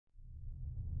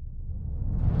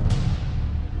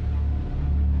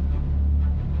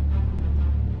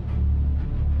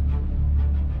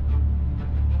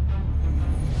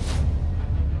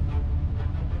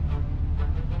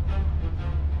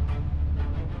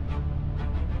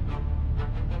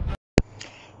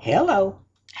Hello,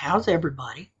 how's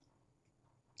everybody?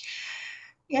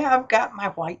 Yeah, I've got my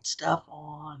white stuff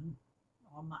on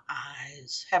my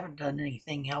eyes. Haven't done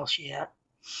anything else yet.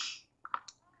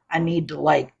 I need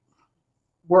to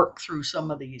work through some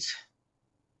of these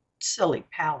silly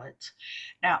palettes.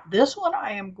 Now, this one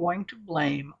I am going to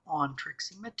blame on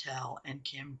Trixie Mattel and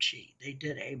Kimchi. They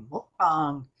did a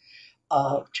mukbang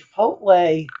of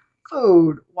Chipotle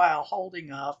food while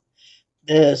holding up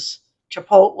this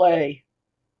Chipotle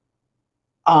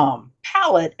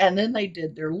palette, and then they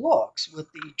did their looks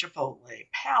with the Chipotle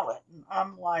palette. And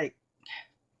I'm like,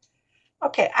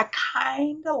 okay, I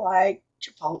kind of like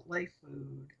Chipotle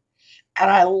food, and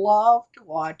I love to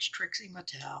watch Trixie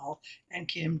Mattel and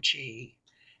Kimchi.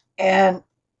 And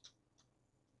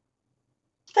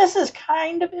this is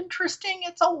kind of interesting.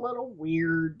 It's a little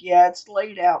weird. Yeah, it's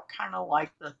laid out kind of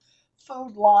like the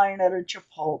food line at a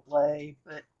Chipotle,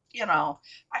 but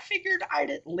I figured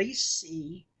I'd at least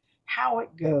see how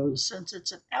it goes since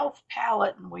it's an elf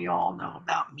palette and we all know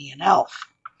about me and elf.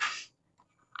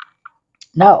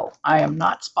 No, I am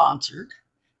not sponsored.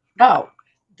 No,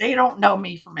 they don't know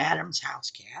me from Adam's House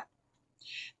Cat.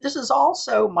 This is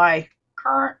also my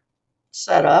current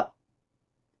setup.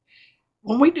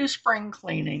 When we do spring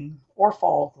cleaning or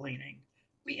fall cleaning,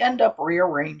 we end up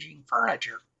rearranging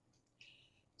furniture.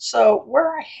 So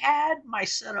where I had my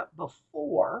setup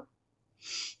before,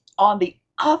 on the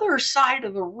other side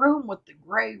of the room with the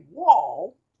gray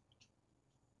wall,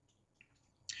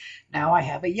 now I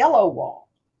have a yellow wall.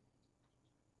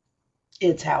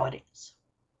 It's how it is.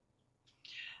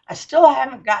 I still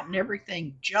haven't gotten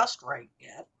everything just right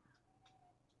yet.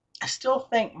 I still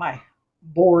think my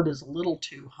board is a little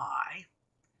too high.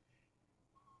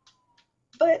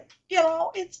 But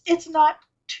it's not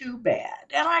too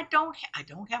bad. And I don't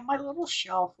have my little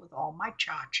shelf with all my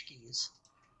tchotchkes.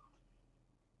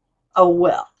 Oh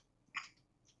well.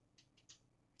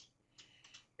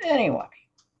 Anyway,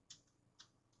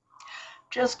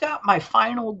 just got my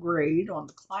final grade on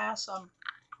the class I'm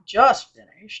just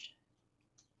finished.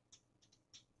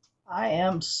 I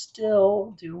am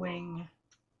still doing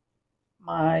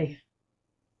my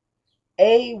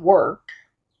A work.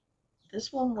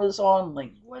 This one was on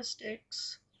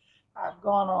linguistics. I've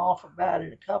gone off about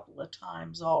it a couple of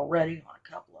times already on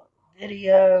a couple of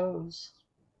videos.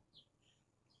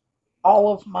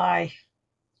 All of my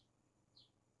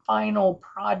final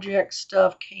project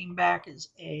stuff came back as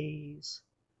A's.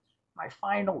 My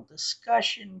final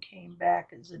discussion came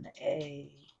back as an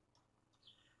A.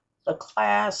 The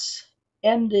class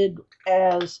ended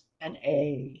as an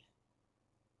A.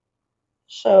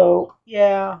 So,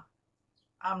 yeah,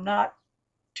 I'm not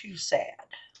too sad.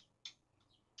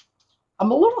 I'm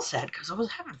a little sad because I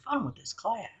was having fun with this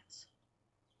class.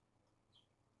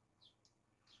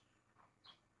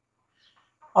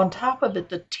 On top of it,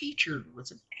 the teacher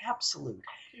was an absolute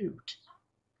hoot.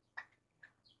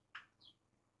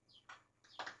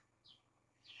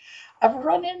 I've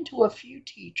run into a few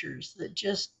teachers that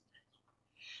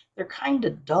they're kind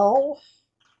of dull.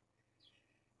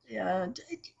 And,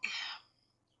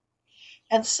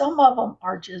 and some of them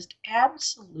are just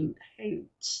absolute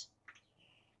hoots.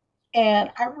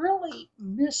 And I really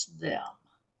miss them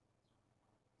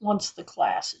once the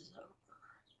class is over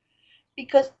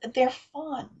because they're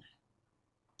fun.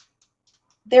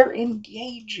 They're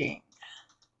engaging.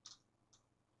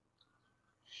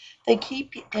 They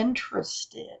keep you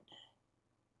interested,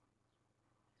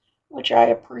 which I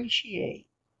appreciate.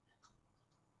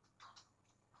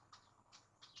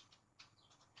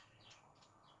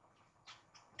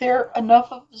 They're enough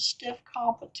of a stiff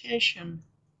competition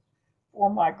for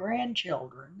my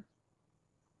grandchildren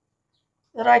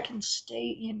that I can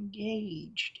stay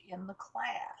engaged in the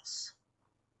class,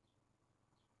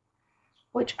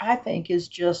 which I think is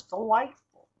just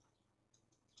delightful.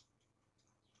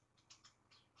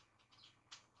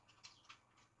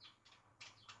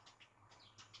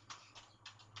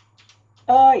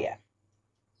 Oh, yeah.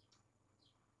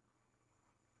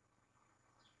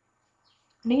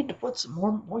 Need to put some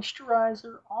more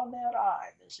moisturizer on that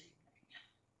eye this evening.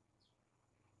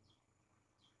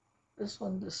 This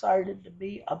one decided to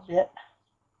be a bit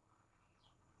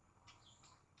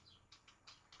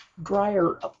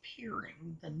drier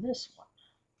appearing than this one.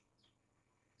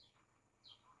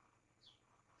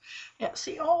 Yeah,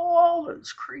 see all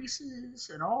those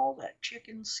creases and all that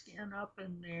chicken skin up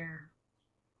in there.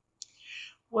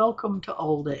 Welcome to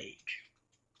old age.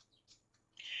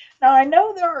 Now, I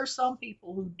know there are some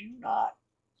people who do not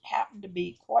happen to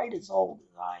be quite as old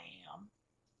as I am,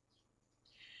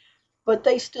 but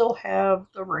they still have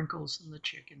the wrinkles and the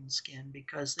chicken skin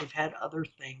because they've had other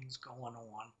things going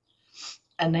on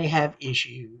and they have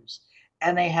issues.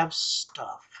 and they have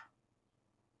stuff.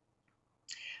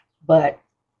 But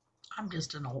I'm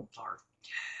just an old fart.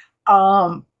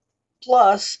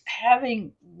 Plus,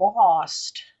 having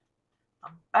lost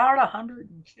about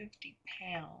 150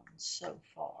 pounds so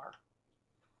far.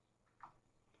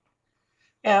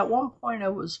 At one point, I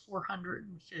was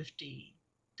 450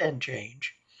 then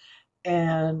change,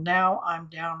 and now I'm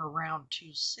down around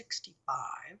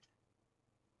 265.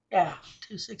 Yeah,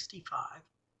 265.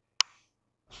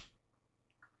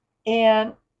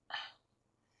 And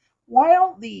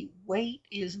while the weight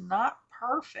is not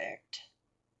perfect,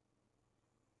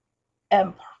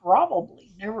 and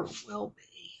probably never will be,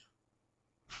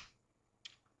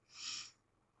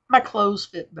 my clothes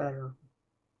fit better.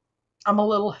 I'm a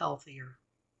little healthier.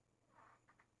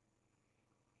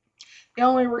 The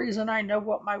only reason I know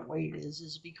what my weight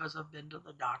is because I've been to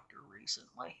the doctor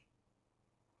recently.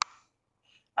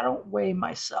 I don't weigh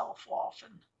myself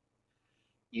often.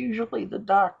 Usually the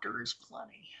doctor is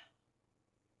plenty.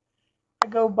 I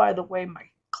go by the way my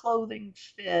clothing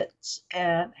fits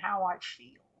and how I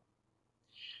feel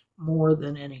more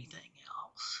than anything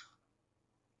else.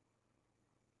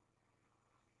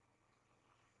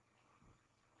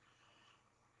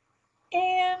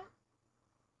 And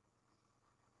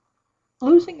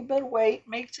losing a bit of weight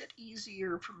makes it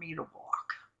easier for me to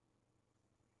walk.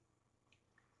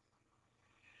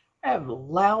 I have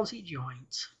lousy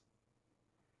joints.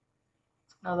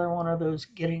 It's another one of those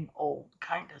getting old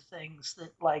kind of things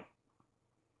that like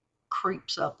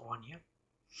creeps up on you.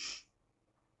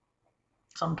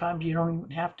 Sometimes you don't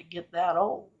even have to get that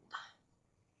old.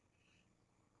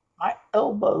 My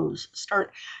elbows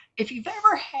start. If you've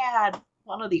ever had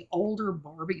one of the older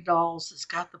Barbie dolls that's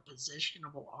got the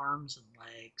positionable arms and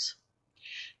legs,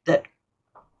 that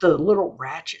the little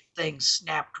ratchet thing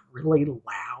snapped really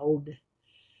loud,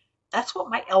 that's what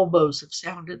my elbows have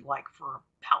sounded like for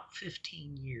about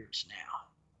 15 years now.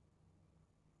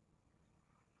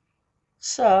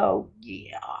 So,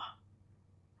 yeah,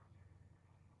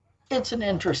 it's an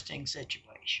interesting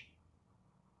situation.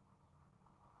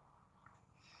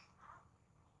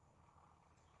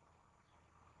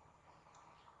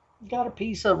 Got a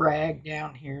piece of rag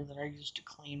down here that I used to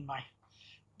clean my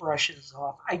brushes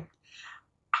off.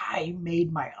 I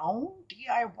made my own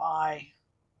DIY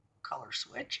color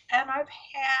switch, and I've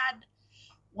had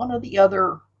one of the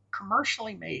other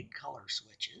commercially made color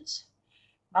switches,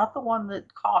 not the one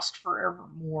that cost forever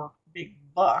more big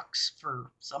bucks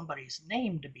for somebody's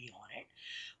name to be on it,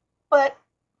 but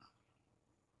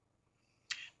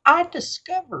I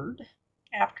discovered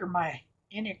after my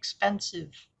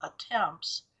inexpensive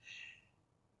attempts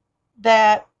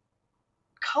that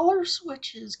color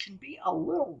switches can be a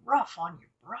little rough on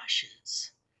your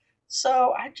brushes.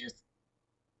 So I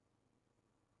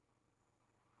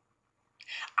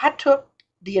took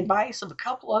the advice of a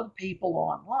couple other people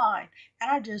online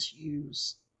and I just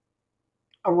use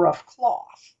a rough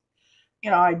cloth.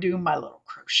 I do my little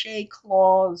crochet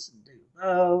claws and do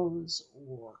those,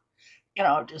 or,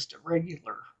 just a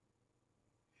regular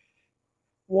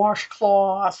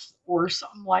washcloth or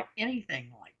something like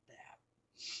anything like that.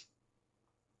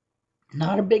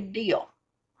 Not a big deal.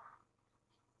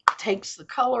 Takes the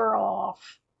color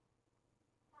off,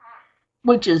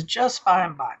 which is just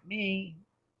fine by me.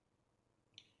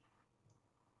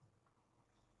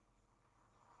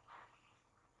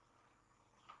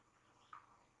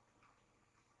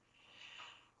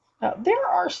 Now, there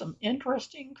are some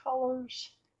interesting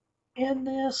colors in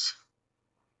this.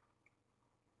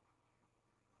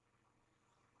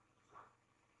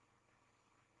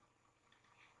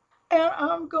 And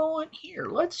I'm going here.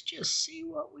 Let's just see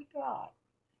what we got.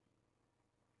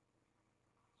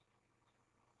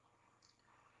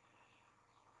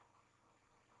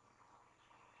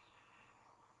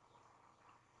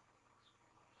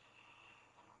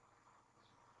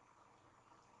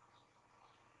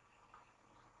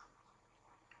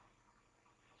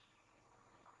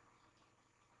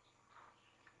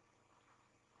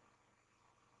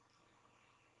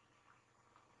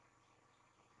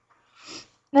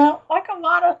 Now, like a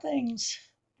lot of things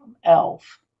from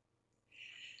Elf,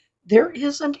 there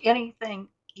isn't anything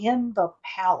in the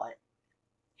palette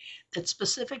that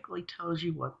specifically tells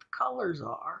you what the colors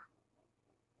are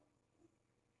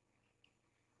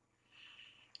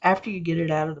after you get it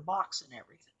out of the box and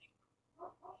everything.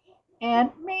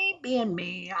 And me being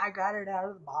me, I got it out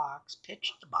of the box,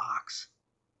 pitched the box.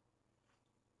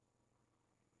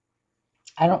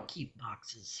 I don't keep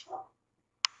boxes.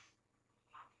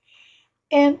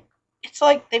 And it's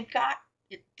like they've got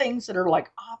things that are like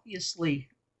obviously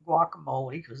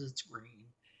guacamole because it's green,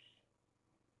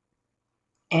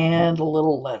 and a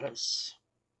little lettuce.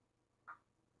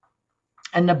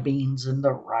 and the beans and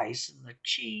the rice and the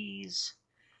cheese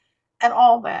and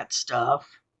all that stuff.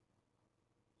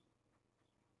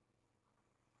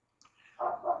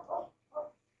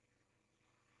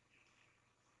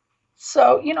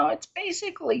 So, it's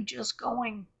basically just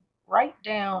going right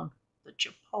down the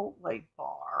Chipotle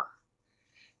bar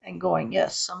and going,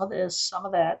 yes, some of this, some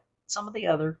of that, some of the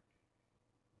other.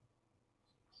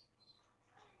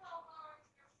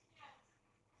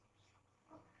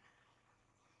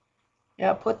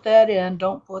 Yeah, put that in,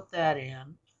 don't put that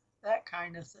in, that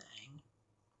kind of thing.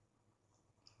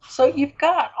 So you've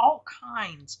got all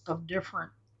kinds of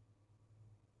different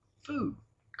food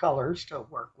colors to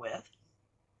work with,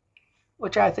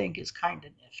 which I think is kind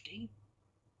of nifty.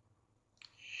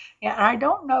 And I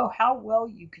don't know how well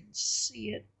you can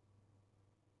see it,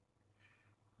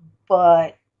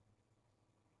 but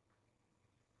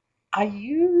I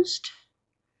used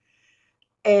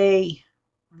a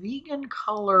vegan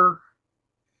color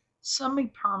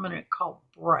semi-permanent called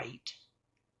Bright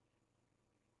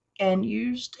and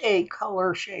used a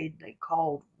color shade they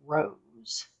called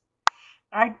Rose.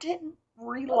 I didn't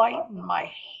relighten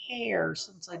my hair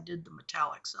since I did the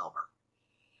metallic silver,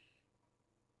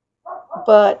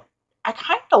 but I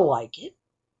kind of like it.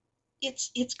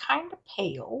 It's kind of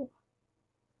pale.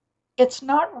 It's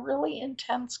not really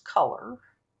intense color.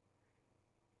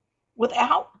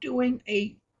 Without doing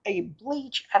a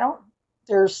bleach, I don't.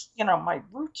 There's my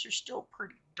roots are still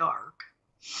pretty dark,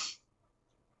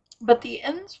 but the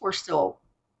ends were still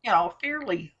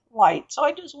fairly light. So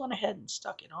I just went ahead and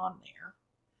stuck it on there.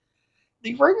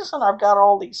 The reason I've got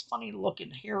all these funny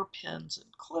looking hairpins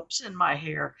and clips in my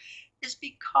hair is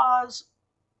because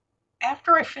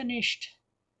after I finished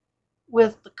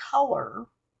with the color,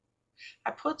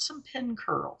 I put some pin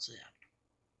curls in.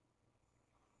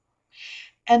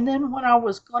 And then when I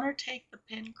was going to take the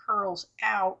pin curls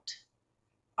out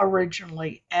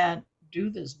originally and do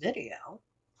this video,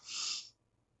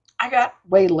 I got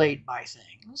waylaid by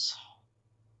things.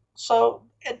 So,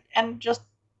 and just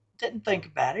didn't think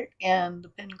about it, and the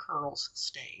pin curls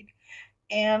stayed.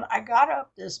 And I got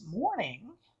up this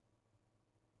morning,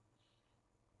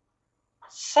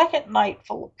 second night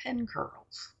full of pin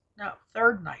curls. No,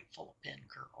 third night full of pin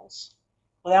curls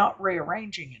without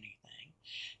rearranging anything.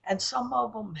 And some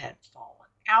of them had fallen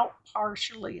out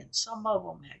partially, and some of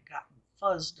them had gotten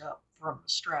fuzzed up from the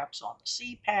straps on the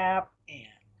CPAP. And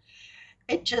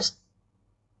it just,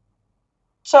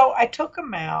 so I took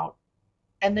them out,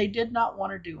 and they did not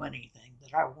want to do anything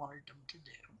that I wanted them to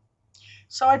do.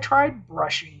 So I tried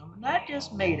brushing them, and that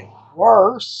just made it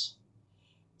worse.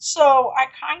 So I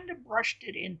kind of brushed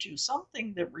it into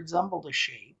something that resembled a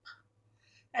shape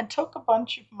and took a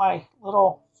bunch of my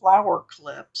little flower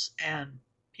clips and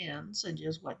pins and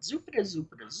just went zoopida,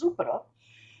 zoopida, zoopida,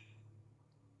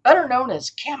 better known as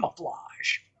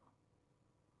camouflage.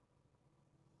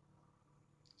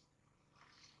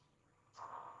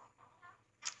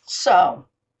 So,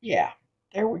 yeah,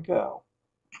 there we go.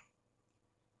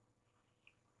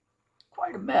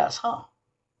 Quite a mess, huh?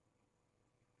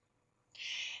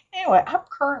 Anyway, I'm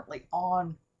currently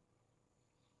on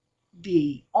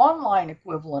the online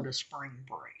equivalent of spring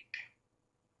break.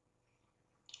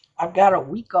 I've got a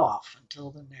week off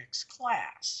until the next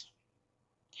class.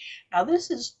 Now, this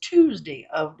is Tuesday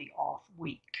of the off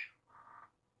week.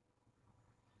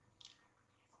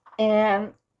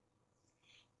 And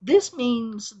this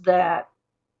means that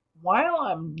while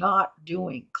I'm not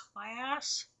doing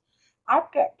class,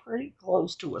 I've got pretty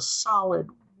close to a solid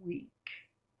week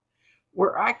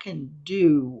where I can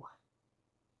do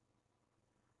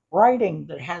writing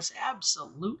that has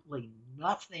absolutely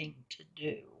nothing to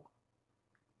do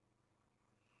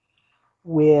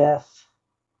with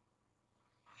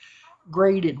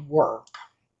graded work,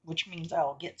 which means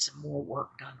I'll get some more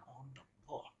work done on the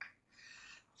book.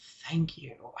 Thank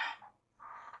you.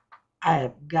 I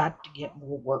have got to get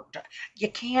more work done.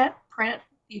 You can't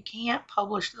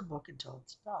publish the book until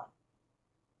it's done.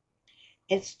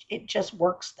 It just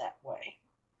works that way.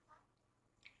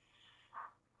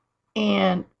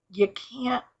 And you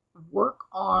can't work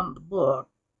on the book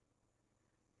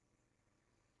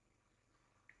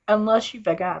unless you've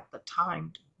got the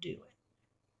time to do it.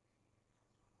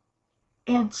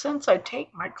 And since I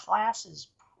take my classes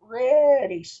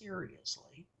pretty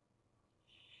seriously,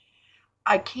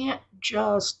 I can't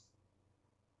just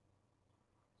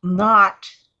not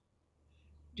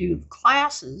do the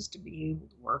classes to be able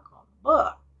to work on the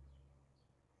book.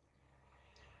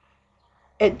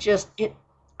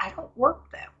 I don't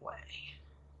work that way.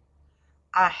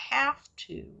 I have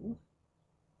to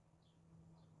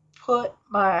put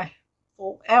my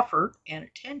full effort and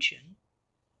attention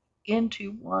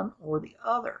into one or the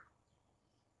other.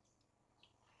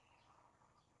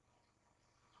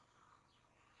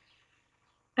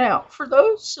 Now, for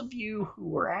those of you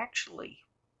who are actually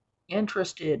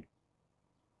interested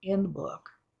in the book,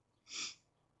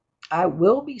 I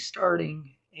will be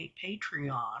starting a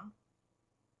Patreon,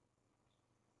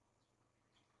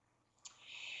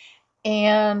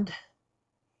 and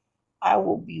I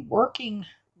will be working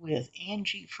with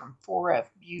Angie from 4F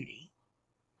Beauty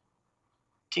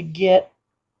to get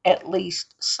at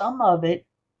least some of it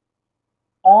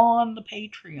on the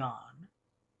Patreon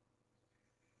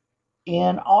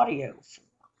in audio form.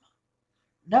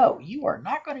 No, you are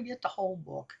not going to get the whole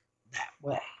book that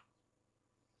way.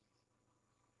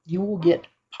 You will get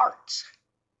parts.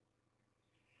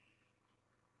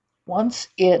 Once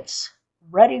it's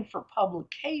ready for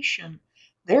publication,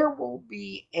 there will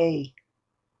be a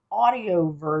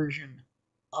audio version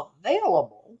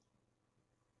available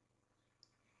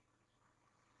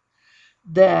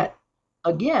that,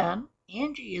 again,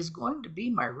 Angie is going to be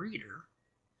my reader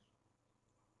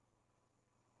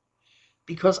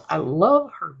because I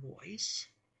love her voice,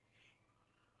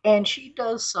 and she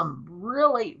does some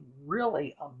really,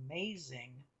 really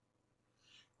amazing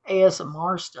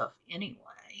ASMR stuff anyway.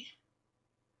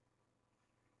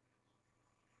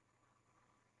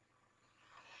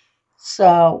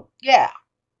 So, yeah,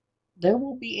 there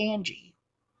will be Angie,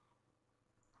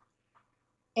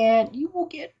 and you will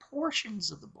get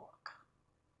portions of the book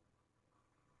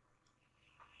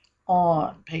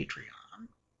on Patreon.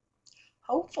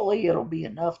 Hopefully, it'll be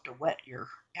enough to whet your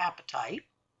appetite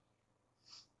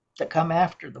to come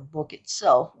after the book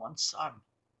itself once I'm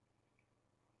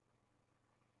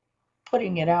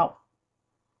putting it out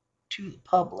to the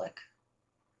public.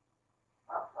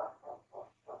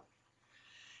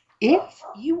 If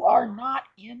you are not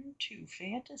into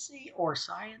fantasy or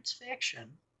science fiction,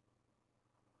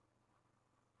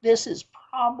 this is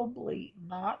probably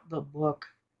not the book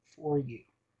for you.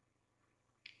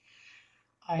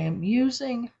 I am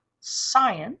using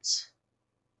science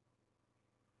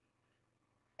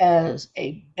as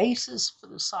a basis for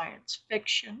the science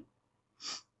fiction.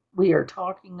 We are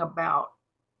talking about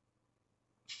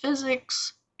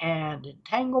physics and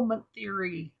entanglement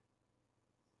theory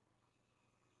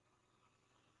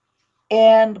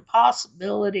and the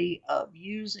possibility of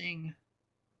using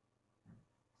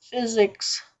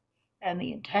physics and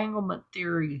the entanglement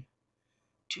theory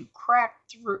to crack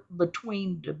through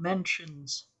between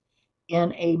dimensions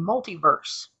in a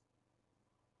multiverse.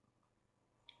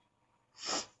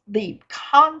 The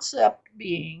concept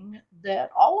being that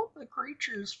all of the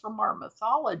creatures from our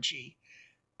mythology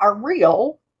are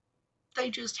real, they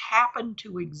just happen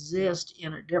to exist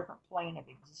in a different plane of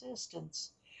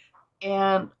existence,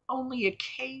 and only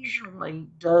occasionally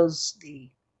does the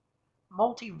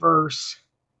multiverse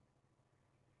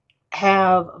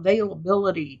have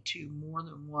availability to more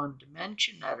than one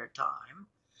dimension at a time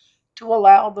to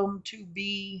allow them to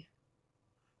be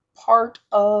part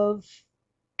of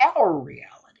our reality.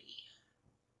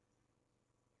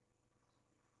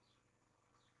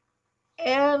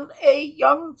 And a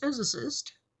young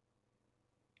physicist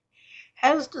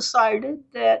has decided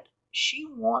that she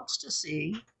wants to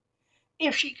see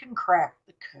if she can crack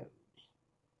the code.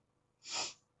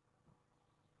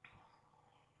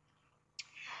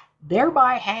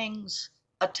 Thereby hangs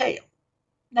a tale.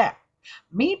 Now,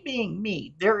 me being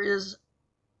me, there is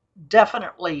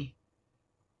definitely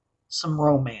some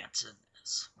romance in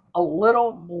this, a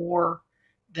little more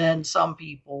than some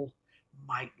people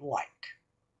might like.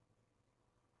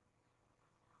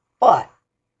 But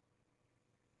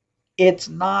it's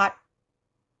not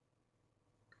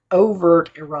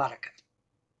overt erotica.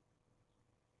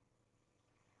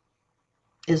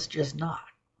 It's just not.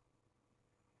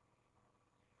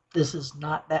 This is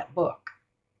not that book.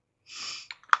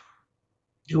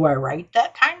 Do I write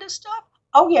that kind of stuff?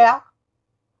 Oh, yeah.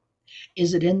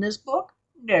 Is it in this book?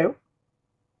 No.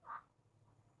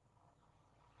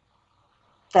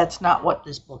 That's not what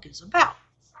this book is about.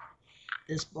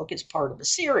 This book is part of a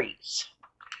series.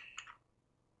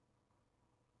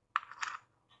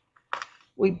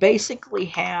 We basically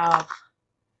have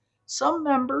some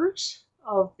members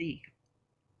of the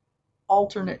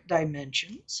alternate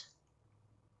dimensions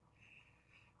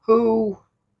who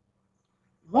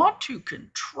want to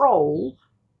control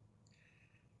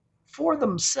for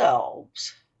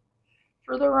themselves,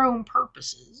 for their own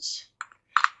purposes,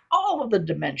 all of the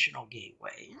dimensional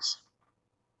gateways.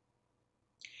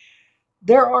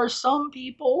 There are some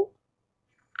people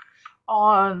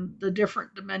on the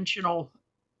different dimensional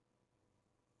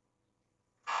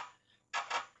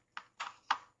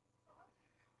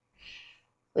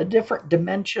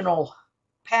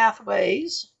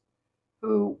pathways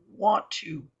who want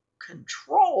to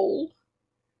control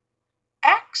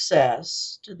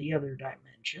access to the other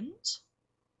dimensions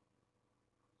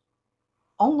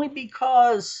only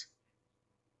because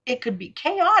it could be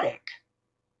chaotic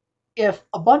if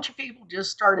a bunch of people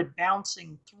just started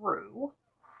bouncing through.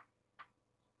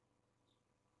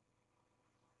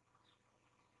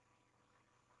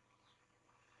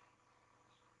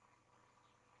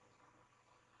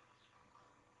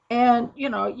 And you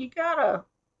gotta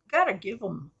give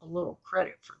them a little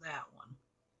credit for that one.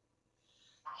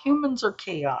 Humans are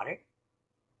chaotic.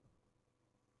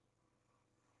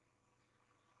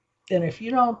 And if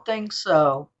you don't think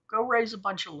so, go raise a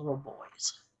bunch of little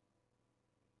boys.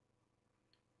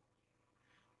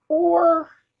 Or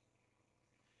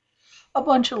a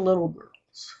bunch of little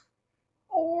girls.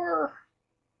 Or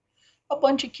a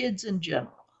bunch of kids in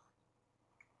general.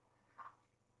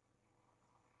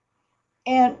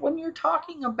 And when you're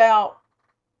talking about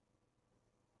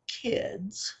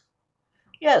kids,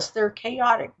 yes, they're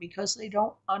chaotic because they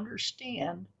don't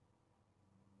understand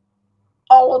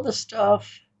all of the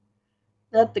stuff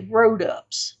that the grown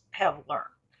ups have learned,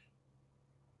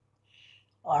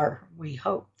 or we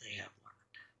hope they have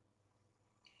learned.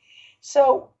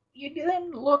 So you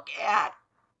then look at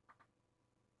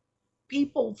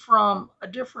people from a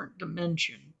different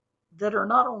dimension that are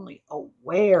not only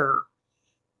aware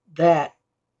that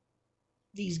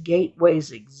these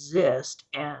gateways exist,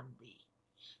 and the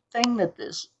thing that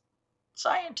this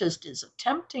scientist is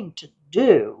attempting to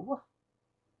do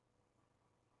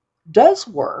does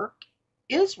work,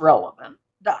 is relevant,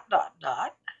 dot, dot,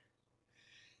 dot.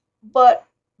 But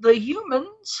the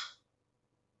humans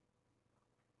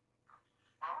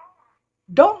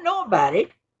don't know about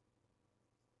it,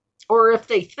 or if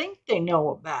they think they know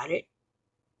about it,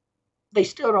 they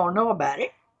still don't know about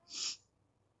it.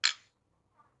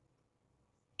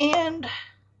 And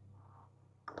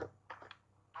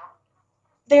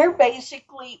they're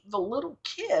basically the little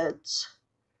kids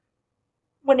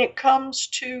when it comes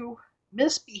to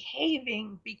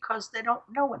misbehaving because they don't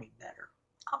know any better.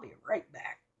 I'll be right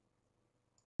back.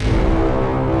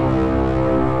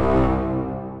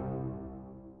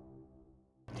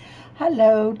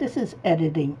 Hello, this is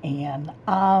Editing Ann.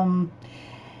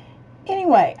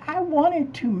 Anyway, I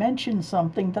wanted to mention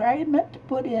something that I had meant to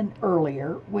put in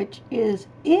earlier, which is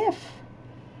if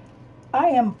I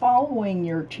am following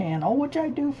your channel, which I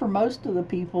do for most of the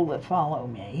people that follow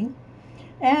me,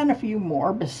 and a few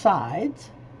more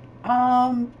besides, the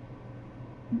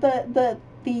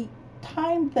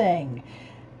time thing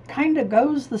kind of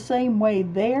goes the same way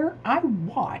there. I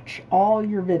watch all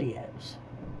your videos.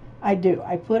 I do.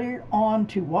 I put it on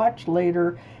to watch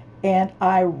later, and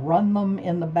I run them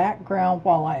in the background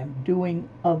while I am doing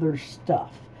other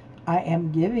stuff. I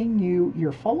am giving you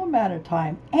your full amount of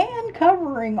time and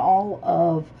covering all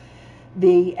of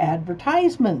the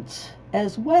advertisements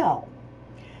as well.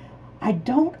 I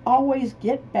don't always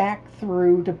get back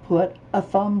through to put a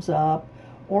thumbs up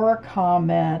or a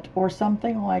comment or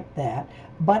something like that,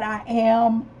 but I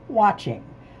am watching.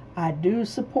 I do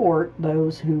support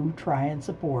those who try and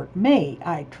support me.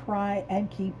 I try and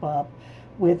keep up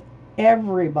with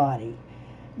everybody.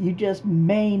 You just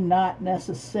may not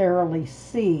necessarily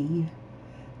see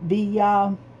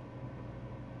the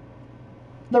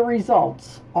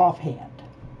results offhand.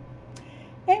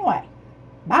 Anyway,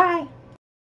 bye.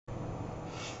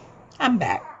 I'm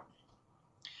back.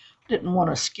 Didn't want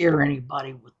to scare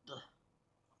anybody with the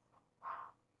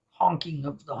honking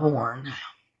of the horn.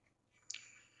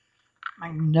 My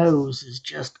nose is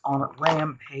just on a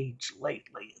rampage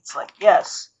lately. It's like,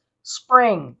 yes,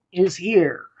 spring is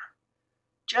here.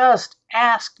 Just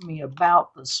ask me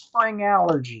about the spring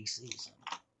allergy season.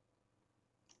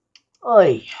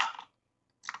 Oy.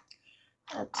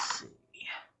 Let's see.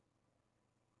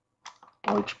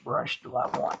 Which brush do I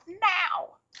want?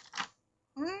 Now!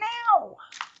 Now!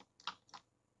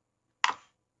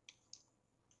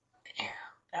 There,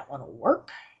 that one will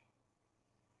work.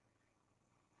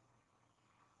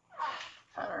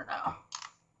 I don't know.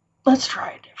 Let's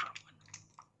try a different one.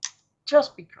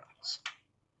 Just because.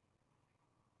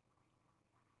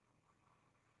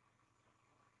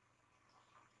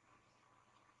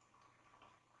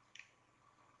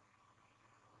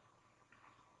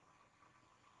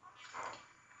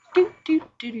 Do, do,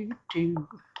 do, do, do.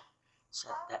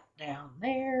 Set that down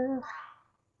there.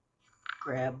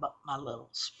 Grab up my little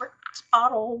spritz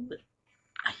bottle that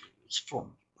I use for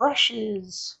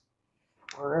brushes.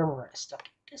 Wherever I stuck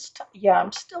it this time. Yeah,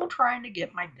 I'm still trying to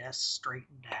get my desk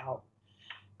straightened out.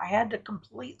 I had to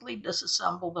completely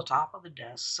disassemble the top of the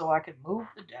desk so I could move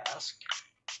the desk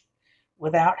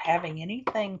without having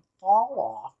anything fall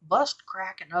off, bust,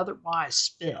 crack, and otherwise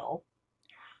spill.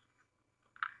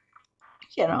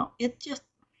 it just,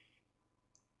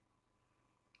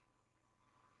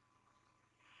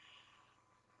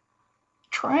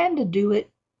 trying to do it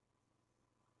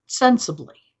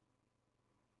sensibly.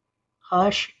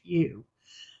 Hush you.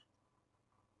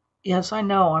 Yes, I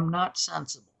know I'm not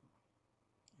sensible.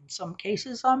 In some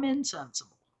cases, I'm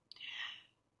insensible.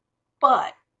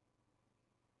 But,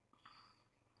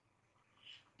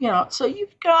 so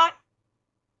you've got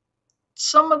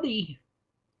some of the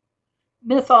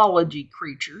mythology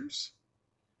creatures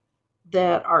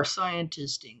that our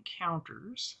scientist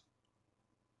encounters.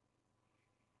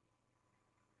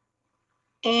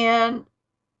 And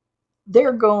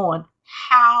they're going,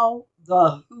 how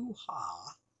the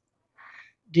hoo-ha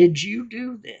did you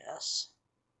do this?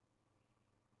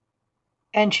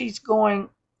 And she's going,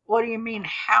 what do you mean,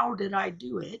 how did I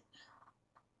do it?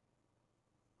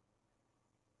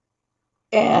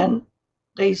 And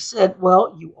they said,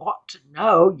 well, you ought to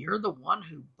know. You're the one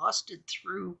who busted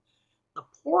through the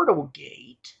portal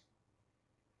gate.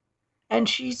 And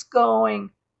she's going,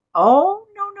 oh,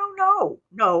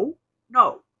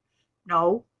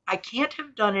 no, I can't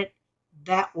have done it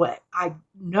that way. I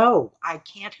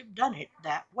can't have done it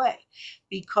that way,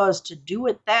 because to do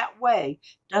it that way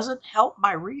doesn't help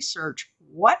my research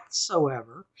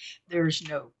whatsoever. There's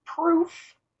no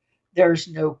proof, there's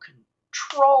no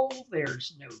control,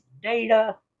 there's no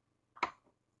data.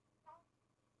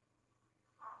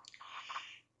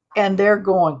 And they're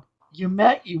going,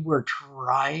 you were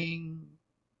trying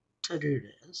to do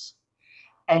this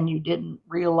and you didn't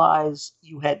realize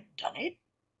you had done it?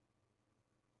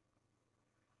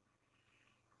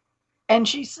 And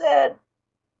she said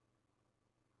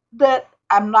that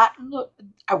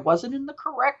I wasn't in the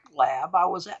correct lab. I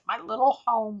was at my little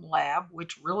home lab,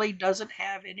 which really doesn't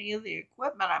have any of the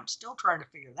equipment. I'm still trying to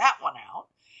figure that one out.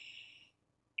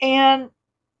 And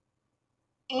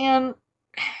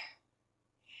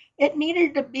it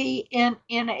needed to be in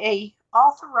a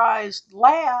authorized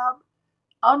lab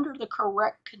under the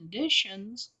correct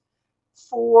conditions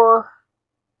for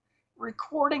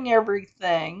recording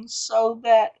everything, so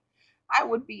that I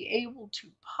would be able to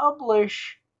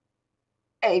publish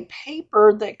a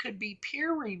paper that could be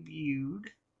peer reviewed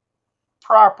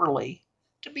properly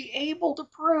to be able to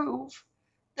prove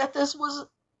that this was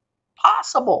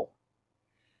possible.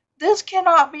 This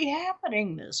cannot be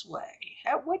happening this way.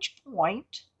 At which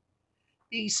point,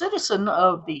 the citizen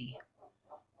of the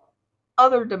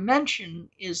other dimension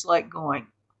is like going,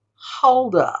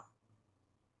 hold up.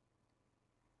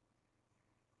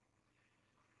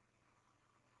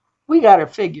 We got to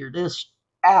figure this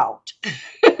out.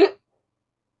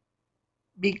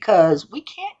 Because we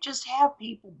can't just have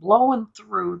people blowing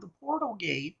through the portal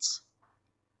gates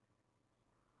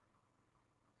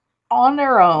on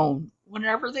their own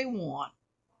whenever they want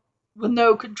with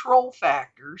no control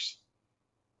factors,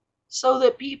 so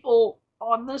that people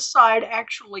on this side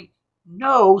actually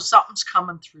know something's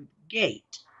coming through the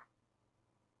gate.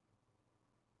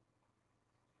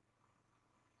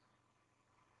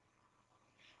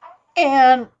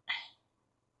 And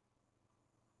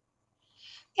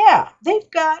yeah,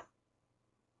 they've got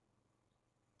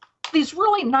these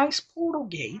really nice portal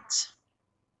gates,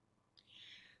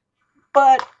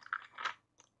 but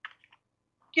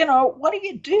what do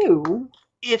you do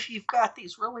if you've got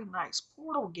these really nice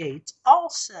portal gates all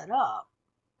set up,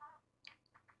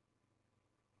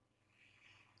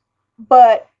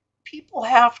 but people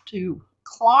have to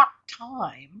clock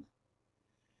time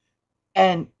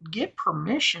and get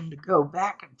permission to go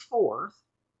back and forth,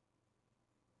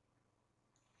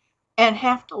 and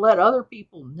have to let other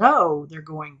people know they're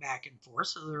going back and forth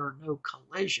so there are no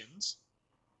collisions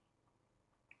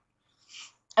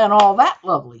and all that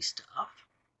lovely stuff.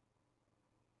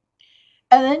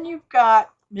 And then you've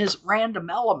got Ms. Random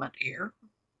Element here,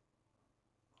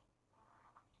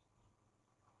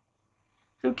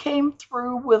 who came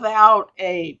through without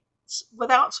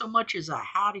so much as a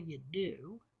how do you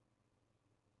do,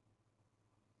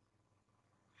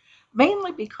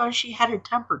 mainly because she had a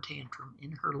temper tantrum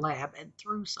in her lab and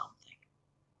threw something,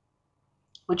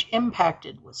 which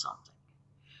impacted with something,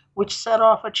 which set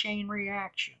off a chain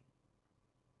reaction.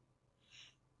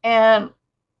 And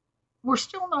we're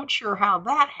still not sure how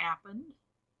that happened,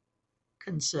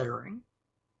 considering.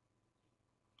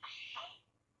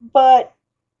 But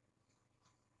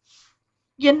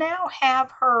you now have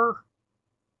her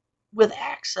with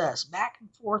access back and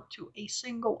forth to a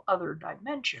single other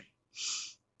dimension,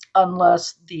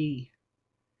 unless the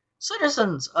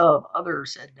citizens of other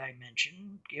said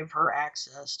dimension give her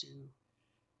access to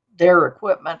their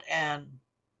equipment and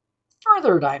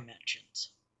further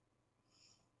dimensions.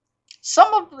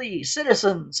 Some of the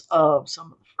citizens of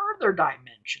some of the further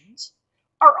dimensions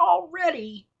are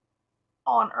already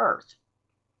on Earth,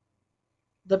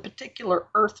 the particular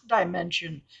Earth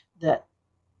dimension that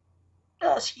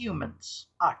us humans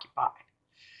occupy.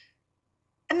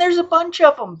 And there's a bunch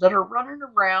of them that are running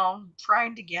around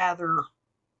trying to gather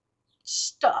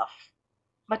stuff,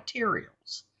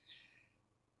 materials,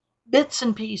 bits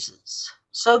and pieces,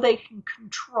 so they can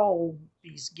control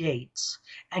these gates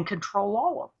and control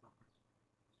all of them.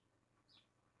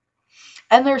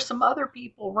 And there's some other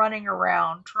people running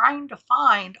around trying to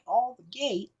find all the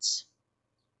gates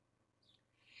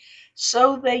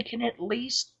so they can at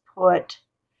least put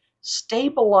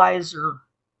stabilizer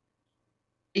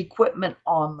equipment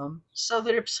on them so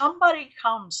that if somebody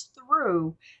comes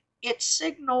through, it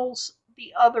signals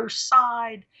the other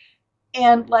side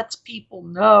and lets people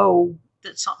know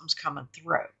that something's coming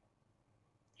through.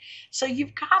 So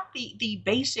you've got the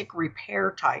basic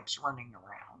repair types running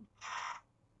around.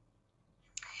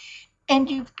 And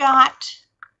you've got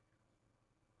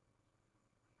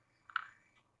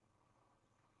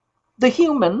the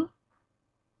human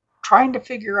trying to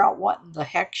figure out what in the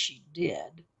heck she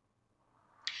did.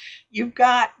 You've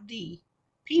got the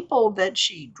people that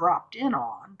she dropped in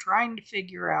on trying to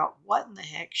figure out what in the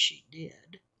heck she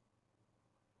did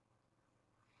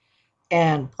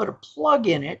and put a plug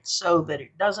in it so that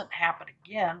it doesn't happen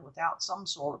again without some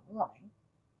sort of warning.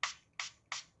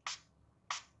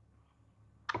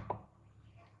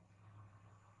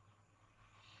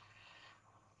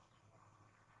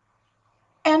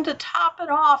 And to top it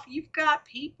off, you've got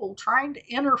people trying to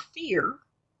interfere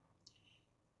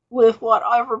with what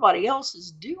everybody else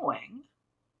is doing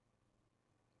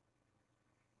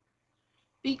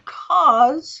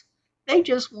because they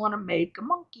just want to make a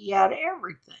monkey out of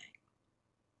everything.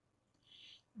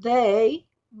 They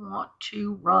want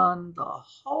to run the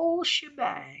whole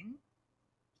shebang,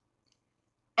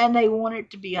 and they want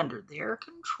it to be under their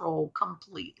control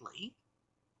completely.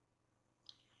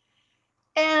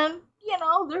 And,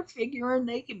 they're figuring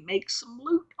they can make some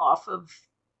loot off of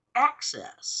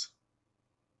access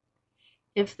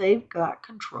if they've got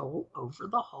control over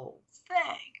the whole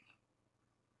thing.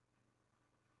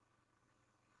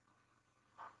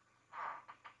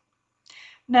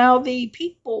 Now, the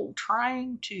people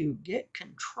trying to get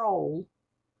control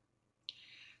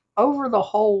over the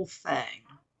whole thing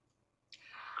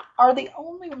are the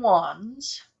only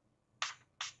ones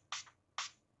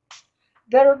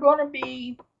that are going to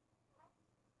be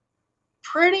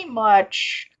pretty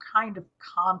much kind of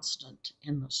constant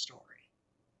in the story.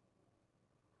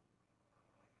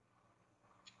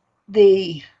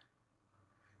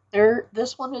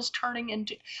 This one is turning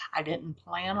into, I didn't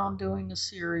plan on doing a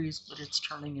series, but it's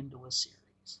turning into a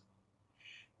series.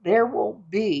 There will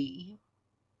be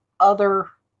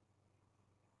other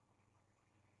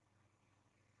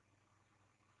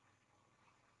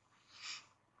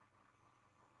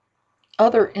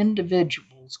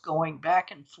individuals going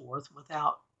back and forth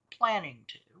without planning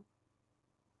to,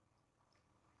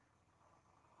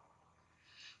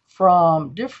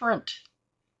 from different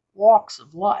walks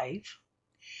of life,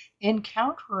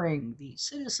 encountering the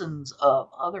citizens of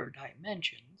other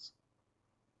dimensions.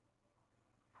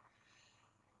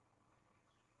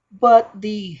 But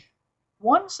the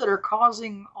ones that are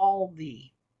causing all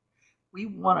the we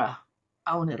want to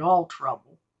own it all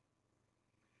trouble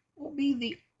will be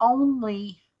the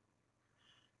only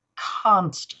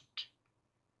constant.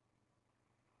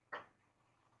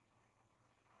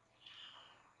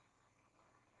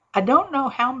 I don't know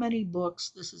how many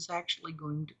books this is actually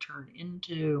going to turn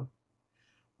into.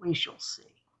 We shall see.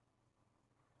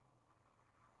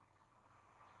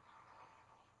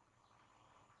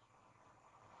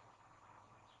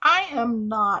 I am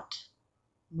not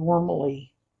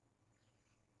normally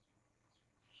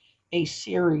a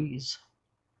series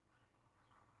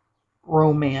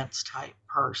romance type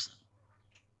person.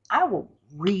 I will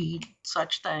read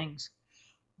such things,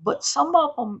 but some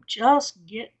of them just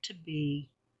get to be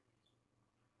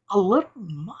a little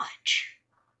much.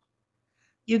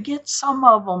 You get some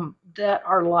of them that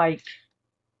are like,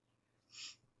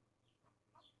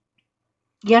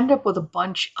 you end up with a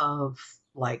bunch of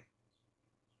like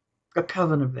a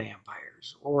coven of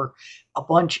vampires or a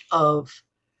bunch of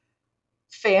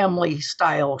family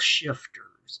style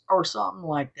shifters or something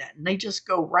like that. And they just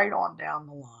go right on down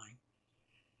the line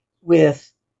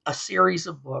with a series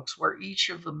of books where each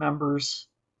of the members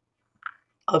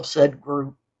of said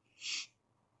group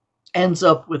ends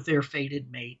up with their fated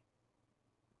mate.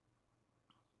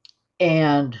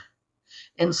 And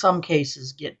in some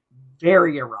cases get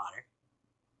very erotic.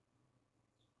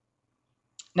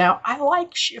 Now, I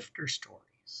like shifter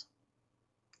stories.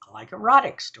 I like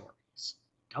erotic stories.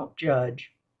 Don't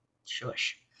judge.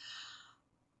 Shush.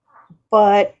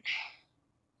 But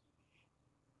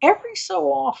every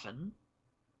so often,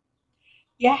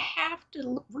 you have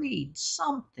to read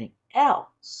something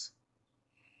else.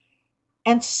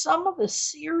 And some of the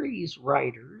series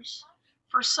writers,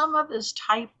 for some of this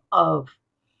type of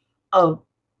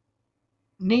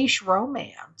niche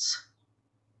romance,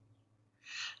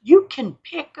 you can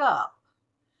pick up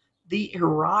the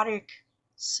erotic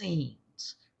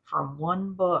scenes from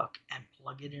one book and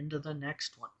plug it into the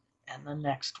next one and the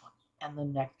next one and the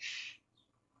next.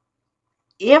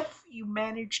 If you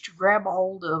manage to grab a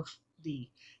hold of the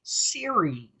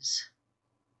series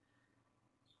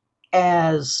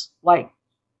as like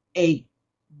a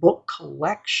book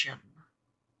collection,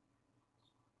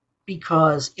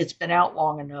 because it's been out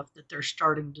long enough that they're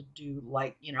starting to do,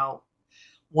 like,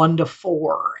 1 to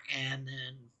 4 and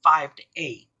then 5 to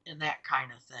 8 and that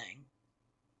kind of thing.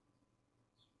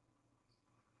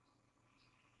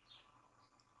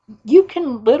 You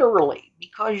can literally,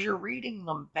 because you're reading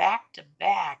them back to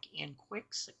back in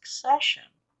quick succession,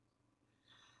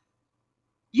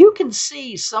 you can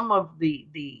see some of the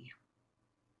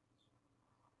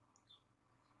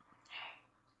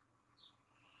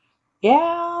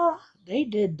yeah, they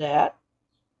did that.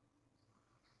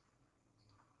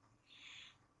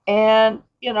 And,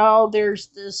 there's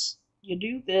this, you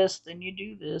do this, then you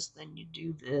do this, then you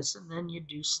do this, and then you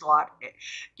do slot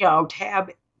A,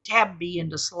 tab B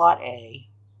into slot A.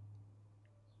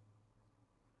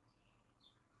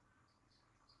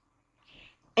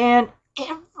 And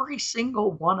every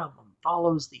single one of them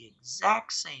follows the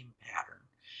exact same pattern.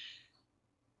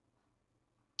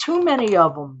 Too many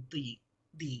of them, the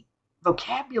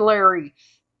vocabulary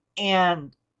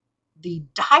and the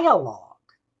dialogue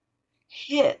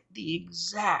hit the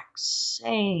exact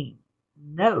same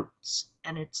notes.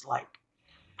 And it's like,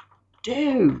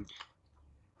 dude,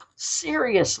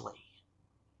 seriously,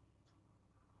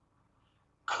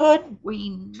 could we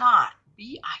not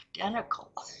be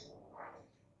identical?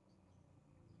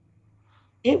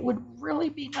 It would really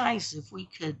be nice if we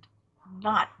could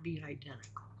not be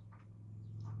identical.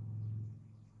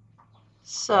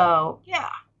 So,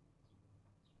 yeah,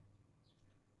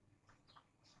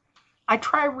 I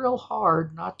try real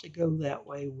hard not to go that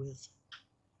way with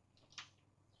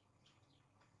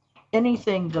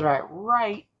anything that I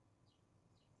write,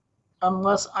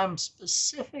 unless I'm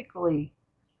specifically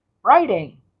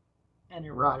writing an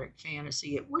erotic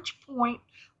fantasy, at which point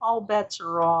all bets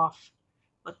are off.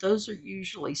 But those are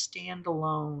usually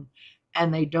standalone,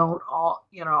 and they don't all,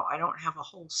 I don't have a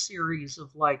whole series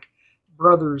of like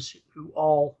brothers who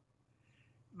all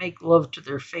make love to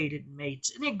their fated mates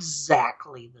in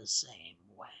exactly the same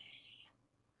way.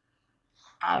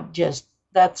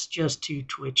 That's just too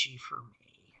twitchy for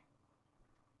me.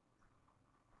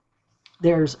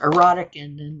 There's erotic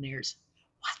and then there's,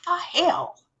 what the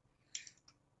hell?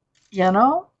 You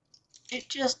know? It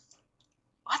just,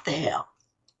 what the hell?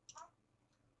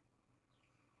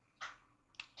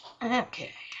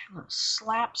 Okay, I'm going to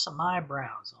slap some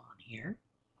eyebrows on here.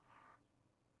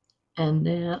 And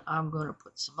then I'm going to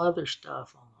put some other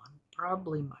stuff on,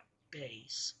 probably my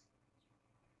base,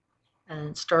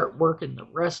 and start working the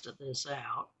rest of this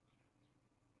out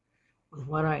with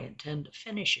what I intend to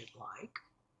finish it like.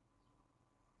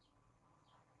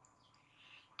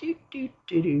 Do do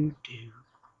do do do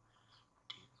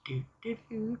do do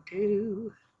do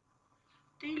do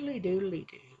doodly doodly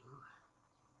doo.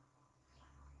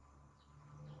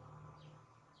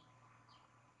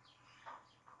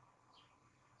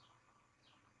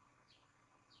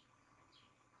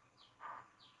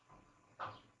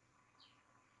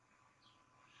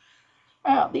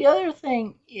 Now the other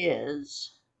thing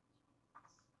is,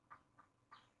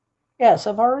 yes,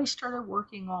 I've already started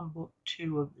working on book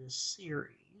 2 of this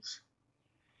series,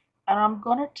 and I'm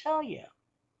going to tell you,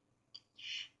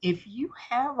 if you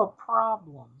have a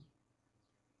problem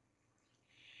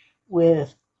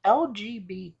with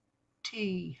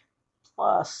LGBT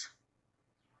plus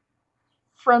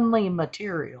friendly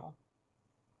material,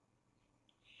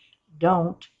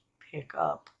 don't pick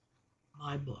up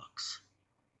my books.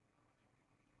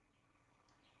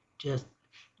 Just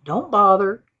don't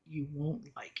bother. You won't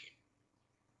like it.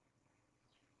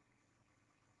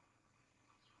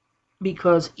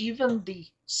 Because even the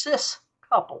cis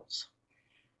couples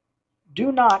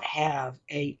do not have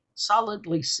a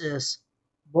solidly cis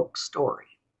book story.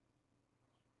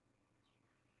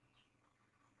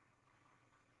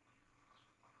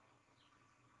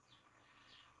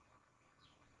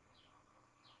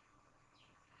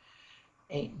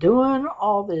 Ain't doing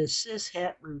all this cis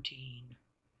het routine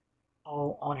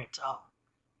all on its own.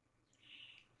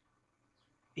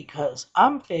 Because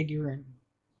I'm figuring,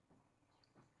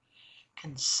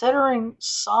 considering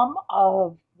some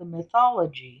of the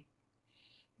mythology,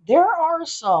 there are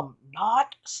some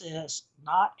not cis,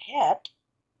 not het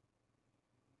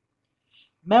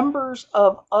members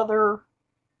of other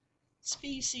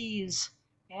species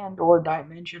and or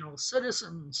dimensional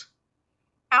citizens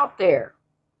out there.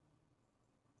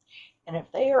 And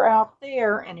if they are out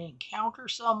there and encounter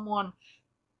someone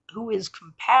who is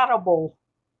compatible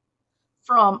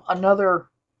from another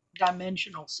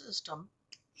dimensional system,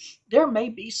 there may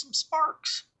be some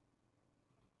sparks.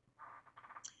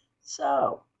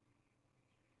 So,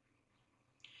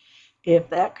 if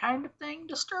that kind of thing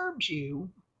disturbs you,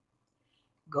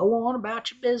 go on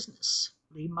about your business.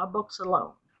 Leave my books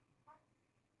alone.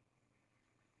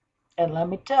 And let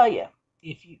me tell you,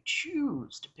 if you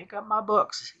choose to pick up my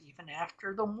books even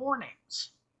after the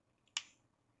warnings,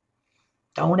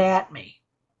 don't at me.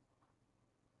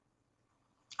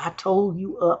 I told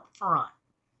you up front.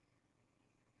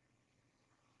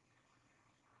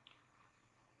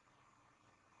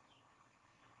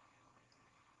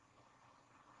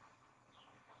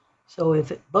 So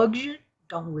if it bugs you,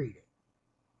 don't read it.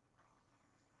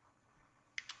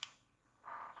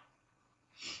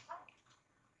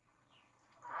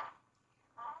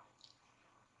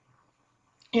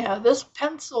 Yeah, this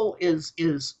pencil is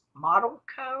Model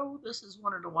Co. This is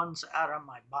one of the ones out of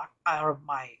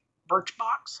my Birch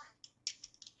box.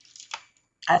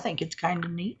 I think it's kind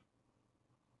of neat.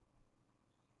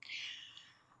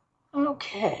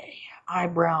 Okay,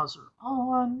 eyebrows are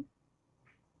on.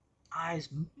 Eyes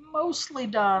mostly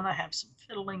done. I have some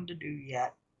fiddling to do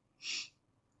yet.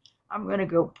 I'm going to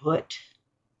go put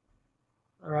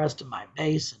the rest of my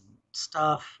base and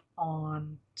stuff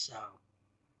on, so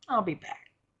I'll be back.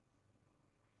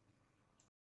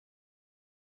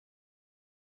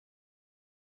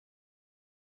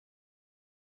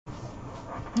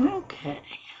 Okay,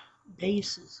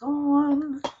 base is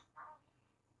on.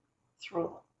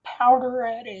 Throw powder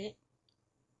at it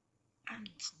and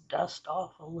dust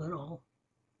off a little.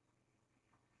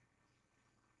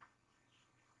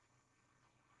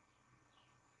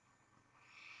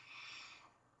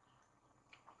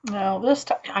 Now this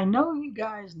time, I know you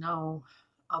guys know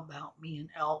about me and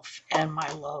Elf and my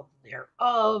love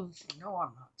thereof. You know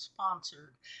I'm not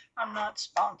sponsored. I'm not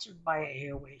sponsored by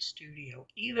AOA Studio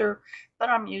either, but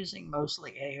I'm using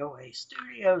mostly AOA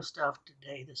Studio stuff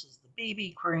today. This is the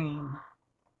BB cream.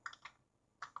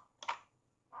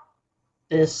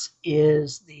 This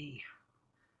is the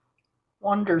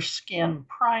Wonder Skin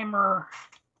Primer.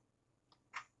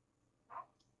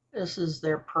 This is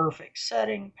their Perfect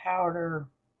Setting Powder.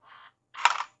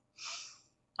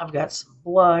 I've got some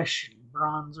blush and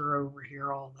bronzer over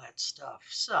here, all that stuff.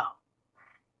 So,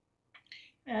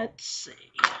 let's see.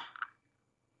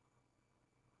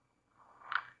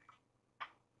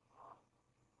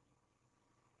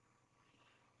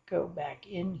 Go back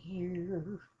in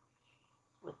here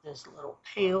with this little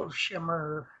pale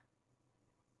shimmer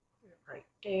right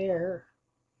there.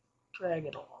 Drag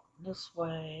it along this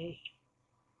way.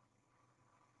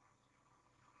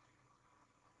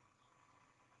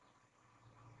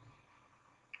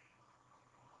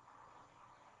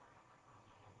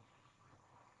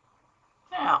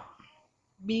 Now,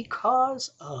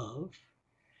 because of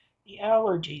the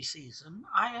allergy season,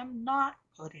 I am not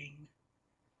putting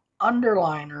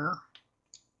underliner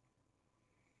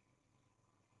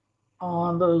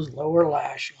on those lower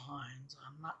lash lines.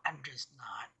 I'm just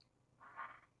not.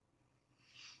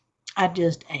 I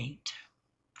just ain't.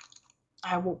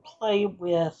 I will play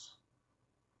with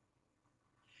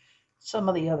some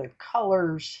of the other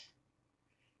colors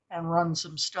and run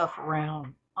some stuff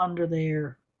around under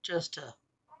there just to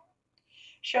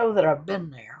show that I've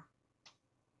been there.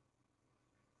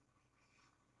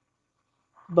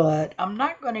 But I'm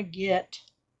not going to get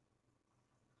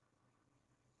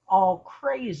all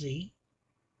crazy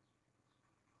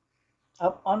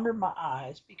up under my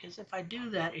eyes, because if I do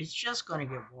that, it's just going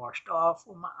to get washed off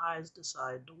when my eyes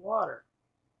decide to water.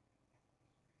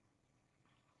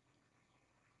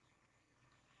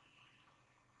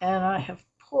 And I have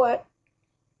put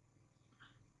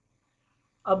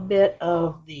a bit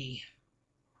of the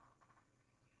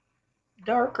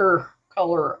darker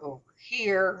color over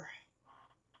here,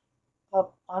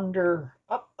 up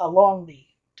along the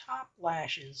top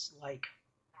lashes, like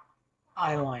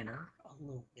eyeliner a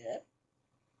little bit,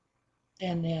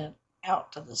 and then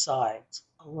out to the sides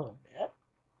a little bit.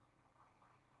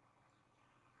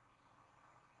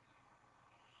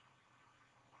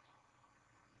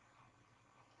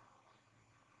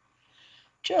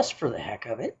 Just for the heck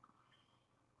of it.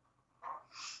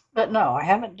 But no, I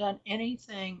haven't done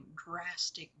anything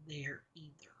drastic there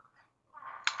either.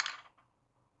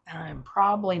 And I'm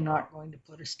probably not going to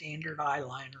put a standard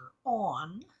eyeliner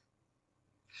on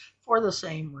for the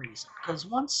same reason. Because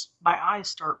once my eyes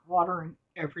start watering,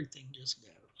 everything just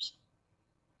goes.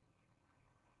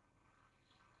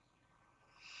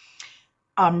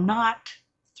 I'm not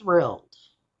thrilled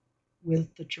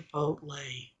with the Chipotle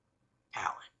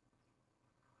palette.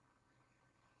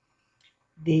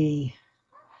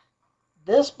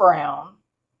 This brown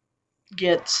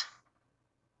gets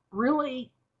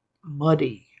really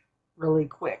muddy really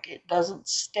quick. It doesn't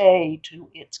stay to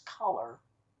its color.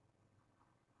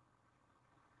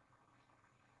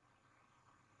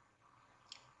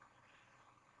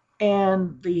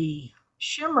 And the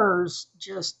shimmers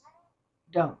just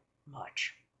don't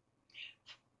much.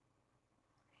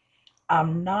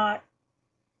 I'm not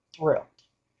thrilled.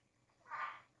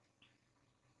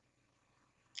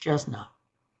 Just not.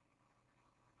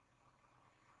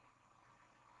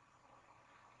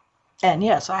 And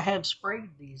yes, I have sprayed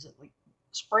these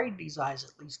eyes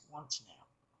at least once now.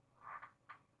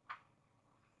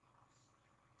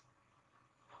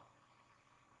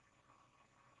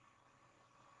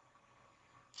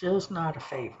 Just not a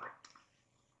favorite.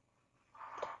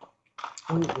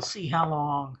 We will see how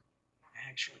long I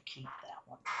actually keep that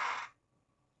one.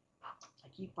 I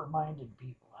keep reminding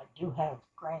people I do have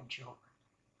grandchildren.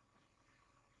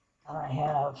 And I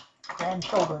have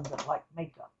grandchildren that like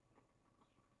makeup.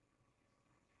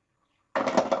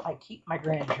 I keep my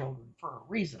grandchildren for a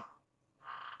reason.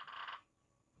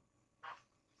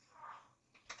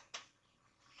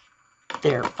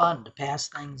 They're fun to pass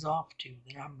things off to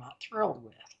that I'm not thrilled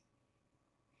with.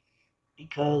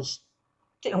 Because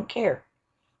they don't care.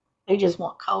 They just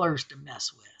want colors to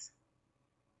mess with.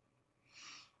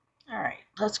 All right,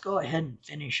 let's go ahead and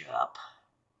finish up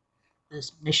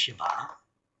this Mishiva.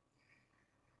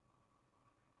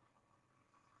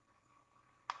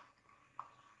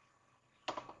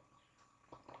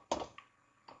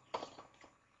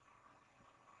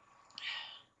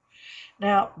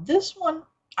 Now, this one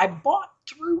I bought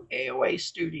through AOA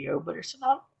Studio, but it's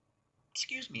not,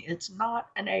 it's not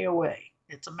an AOA.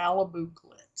 It's a Malibu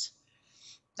Glitz.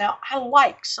 Now, I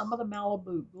like some of the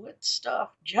Malibu Glitz stuff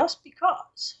just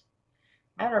because.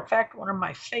 Matter of fact, one of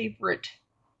my favorite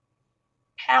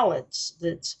palettes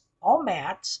that's all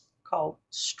mattes called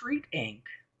Street Ink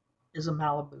is a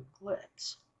Malibu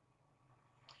Glitz.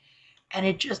 And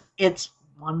it's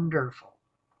wonderful.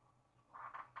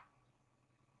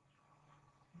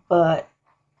 But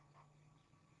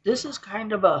this is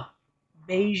kind of a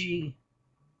beigey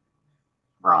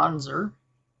bronzer.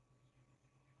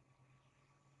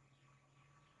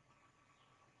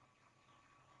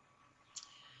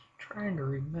 Trying to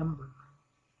remember.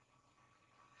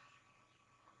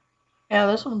 Yeah,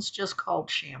 this one's just called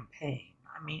Champagne.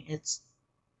 I mean, it's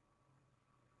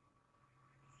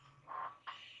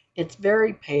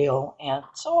very pale, and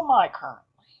so am I currently.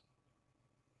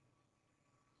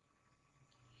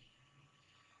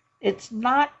 It's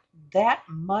not that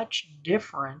much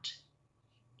different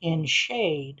in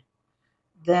shade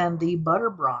than the butter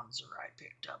bronzer I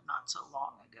picked up not so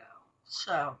long ago.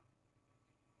 So,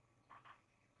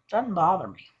 doesn't bother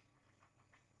me.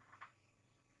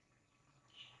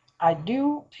 I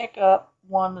do pick up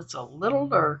one that's a little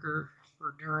darker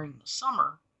for during the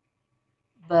summer,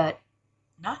 but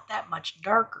not that much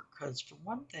darker because, for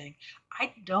one thing,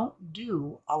 I don't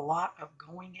do a lot of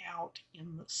going out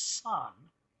in the sun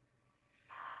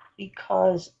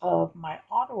because of my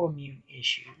autoimmune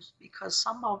issues, because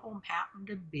some of them happen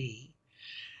to be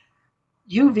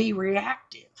UV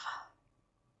reactive.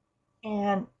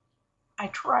 And I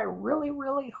try really,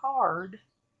 really hard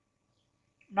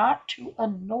not to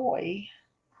annoy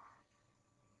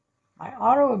my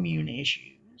autoimmune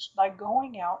issues by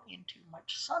going out in too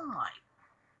much sunlight.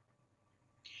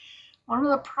 One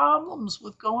of the problems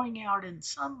with going out in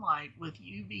sunlight with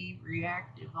UV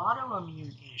reactive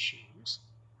autoimmune issues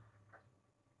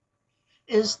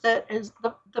is that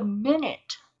the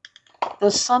minute the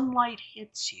sunlight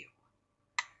hits you,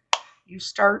 you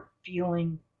start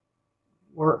feeling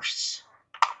worse.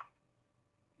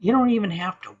 You don't even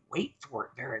have to wait for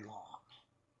it very long.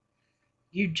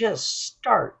 You just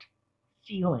start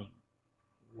feeling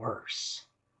worse.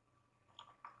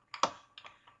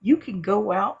 You can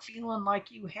go out feeling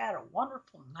like you had a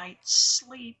wonderful night's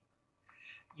sleep.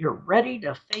 You're ready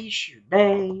to face your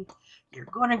day. You're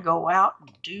going to go out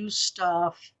and do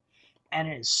stuff.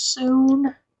 And as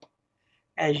soon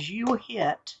as you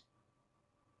hit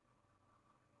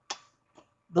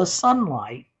the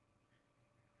sunlight,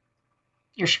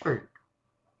 you're screwed.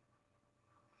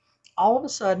 All of a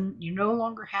sudden, you no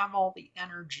longer have all the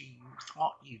energy you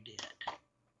thought you did.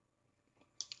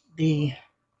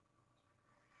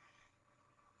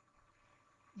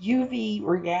 UV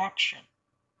reaction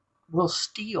will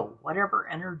steal whatever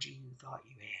energy you thought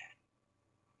you had.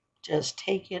 Just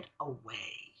take it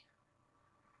away.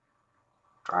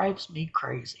 Drives me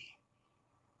crazy.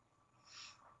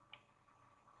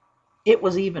 It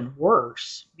was even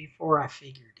worse before I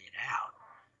figured it out,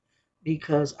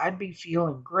 because I'd be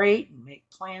feeling great and make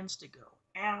plans to go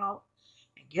out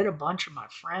and get a bunch of my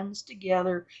friends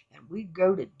together, and we'd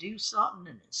go to do something,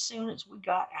 and as soon as we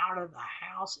got out of the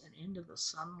house and into the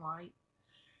sunlight,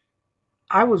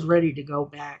 I was ready to go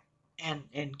back and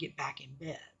get back in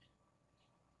bed.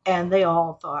 And they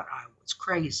all thought I was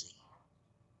crazy.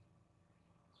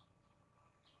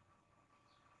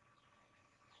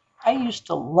 I used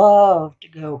to love to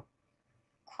go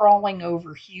crawling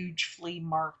over huge flea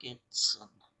markets and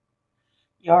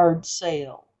yard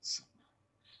sales,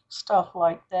 stuff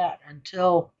like that,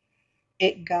 until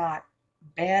it got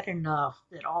bad enough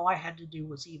that all I had to do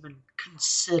was even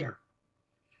consider,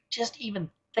 just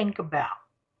even think about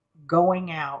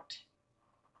going out,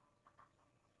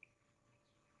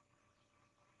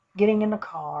 getting in the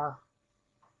car,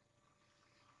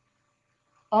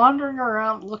 wandering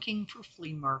around looking for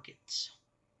flea markets,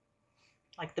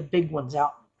 like the big ones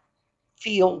out in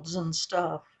fields and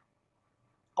stuff,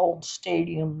 old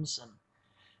stadiums and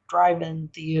drive-in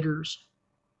theaters.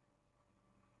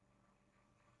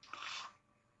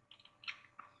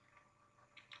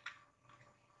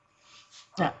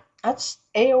 Now, that's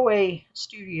AOA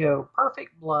Studio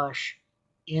Perfect Blush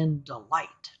in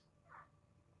Delight.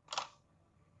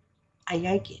 I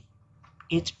like it.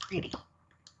 It's pretty.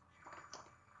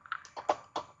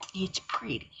 It's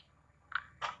pretty.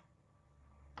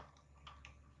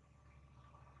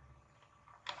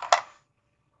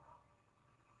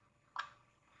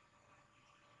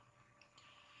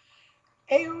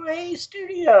 AOA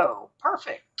Studio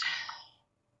Perfect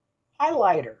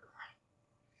Highlighter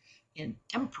in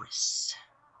Empress.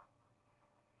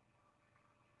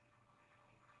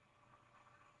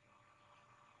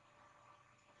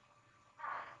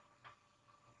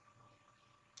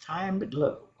 Time to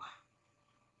glow.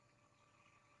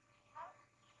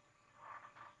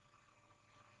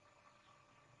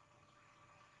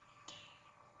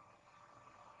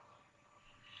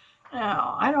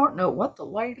 Now, I don't know what the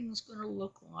lighting's going to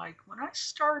look like. When I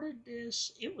started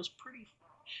this, it was pretty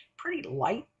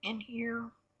light in here.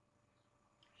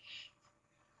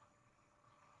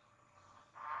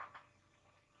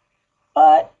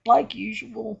 But like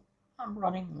usual, I'm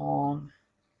running long,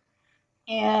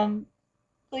 and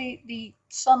the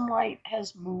sunlight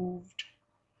has moved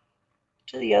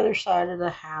to the other side of the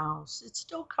house. It's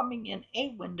still coming in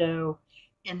a window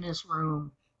in this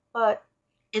room, but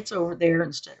it's over there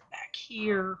instead of back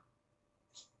here.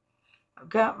 I've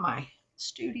got my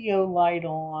studio light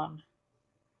on.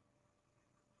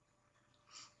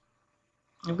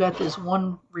 I've got this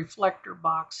one reflector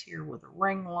box here with a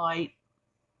ring light.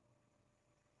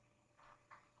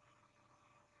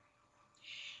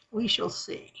 We shall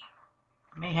see.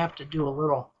 I may have to do a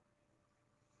little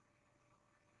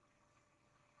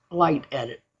light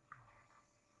edit.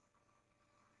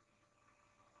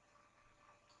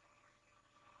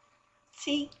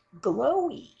 See,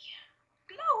 glowy,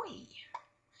 glowy.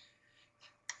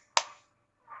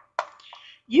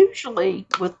 Usually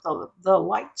with the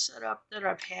light setup that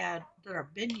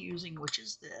I've been using, which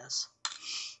is this,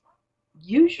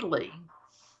 usually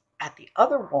at the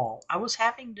other wall, I was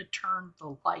having to turn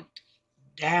the light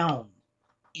down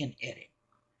in edit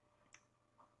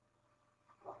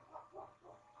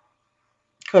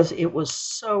because it was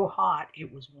so hot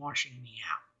it was washing me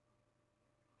out.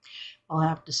 I'll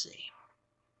have to see.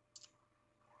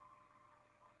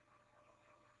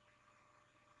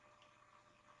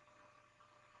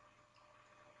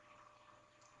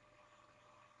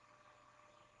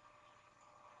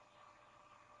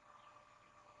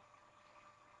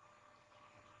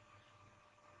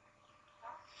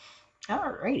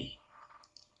 Alrighty.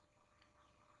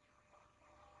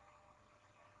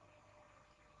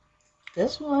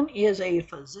 This one is a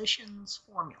physician's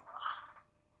formula.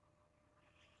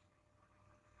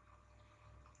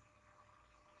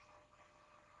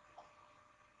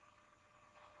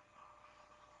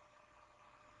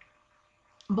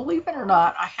 Believe it or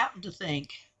not, I happen to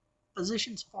think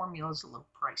physician's formula is a little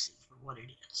pricey for what it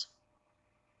is.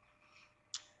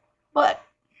 But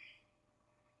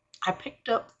I picked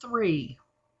up 3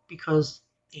 because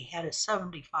they had a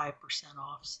 75%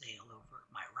 off sale over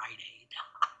at my Rite Aid.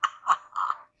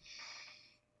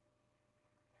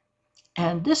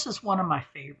 And this is one of my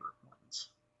favorite ones.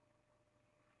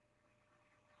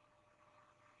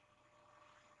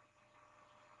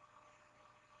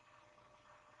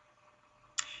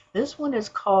 This one is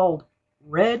called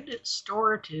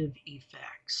restorative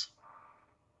effects.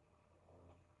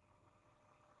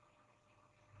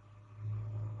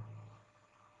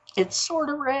 It's sort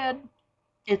of red,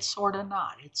 it's sort of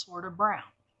not, it's sort of brown.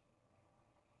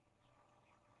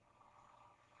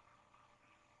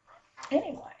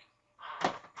 Anyway,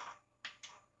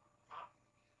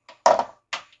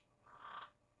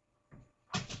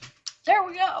 there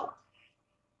we go.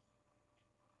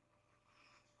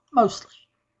 Mostly.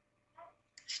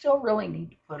 Still really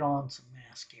need to put on some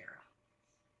mascara.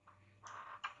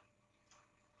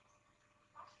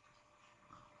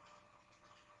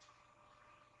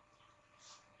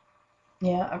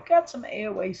 Yeah, I've got some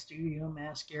AOA Studio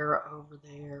mascara over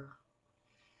there.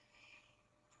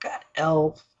 Got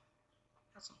ELF.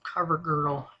 Got some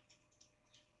CoverGirl.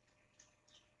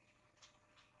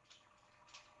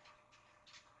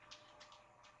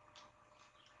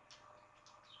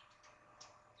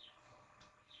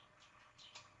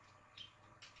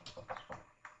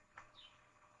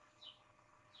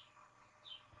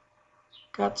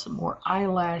 Got some more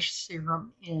eyelash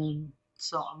serum in,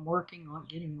 so I'm working on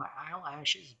getting my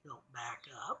eyelashes built back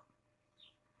up.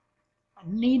 I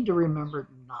need to remember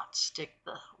to not stick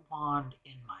the wand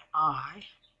in my eye.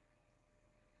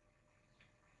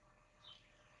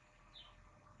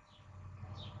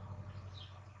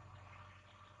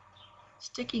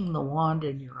 Sticking the wand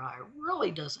in your eye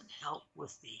really doesn't help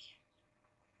with the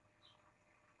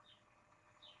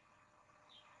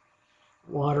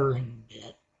watering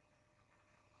bit.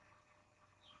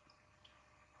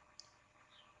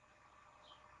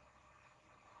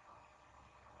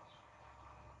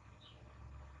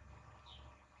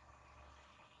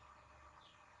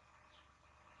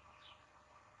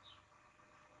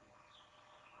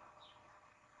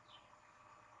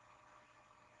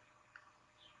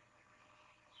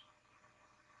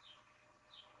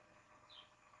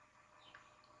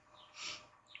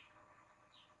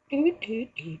 Do do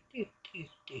do do do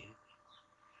do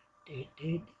do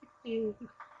do do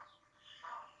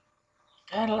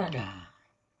da da da.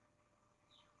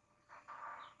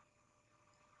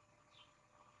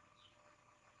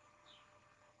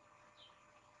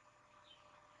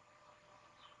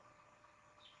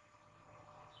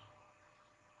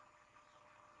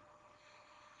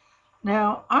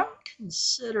 Now I'm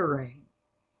considering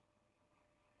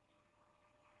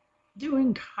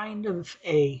doing kind of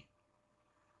a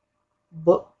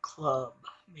book club,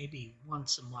 maybe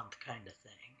once a month kind of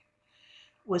thing,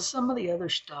 with some of the other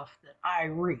stuff that I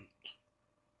read.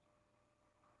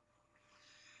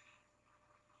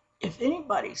 If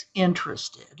anybody's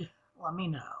interested, let me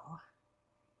know.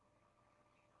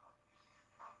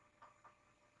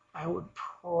 I would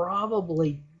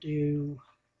probably do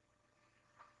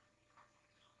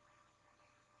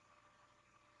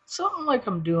something like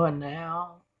I'm doing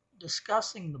now,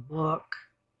 discussing the book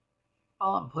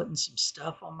while I'm putting some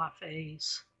stuff on my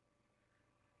face.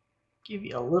 Give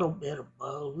you a little bit of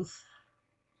both.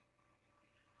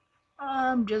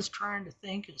 I'm just trying to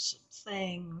think of some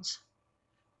things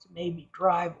to maybe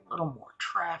drive a little more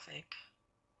traffic.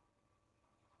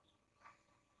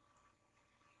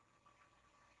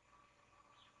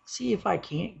 See if I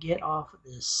can't get off of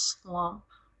this slump.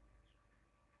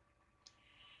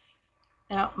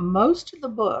 Now, most of the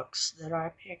books that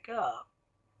I pick up,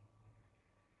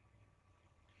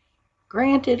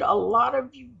 granted, a lot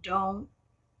of you don't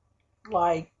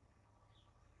like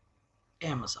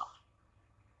Amazon.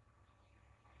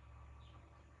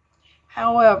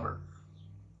 However,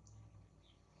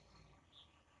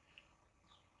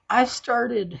 I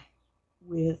started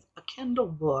with a Kindle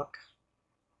book,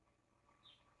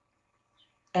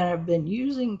 and I've been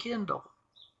using Kindle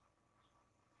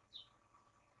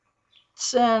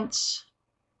since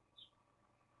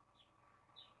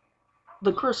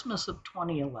the Christmas of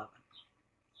 2011.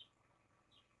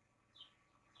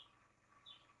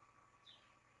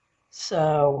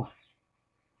 So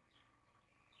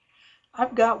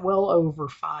I've got well over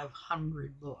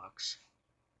 500 books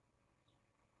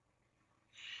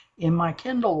in my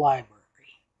Kindle library.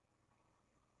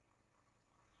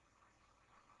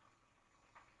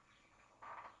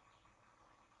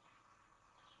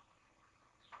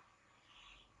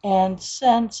 And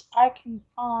since I can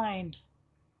find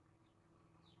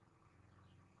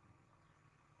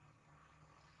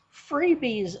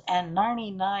freebies and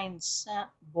 99-cent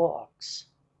books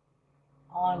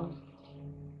on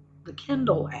the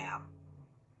Kindle app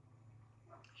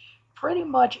pretty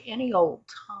much any old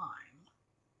time,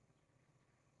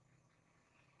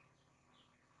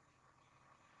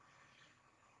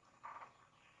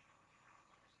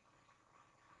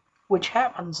 which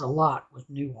happens a lot with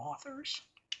new authors,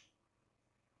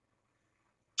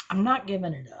 I'm not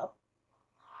giving it up.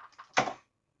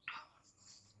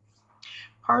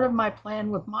 Part of my plan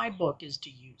with my book is to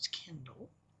use Kindle.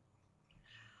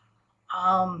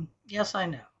 Yes, I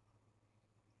know.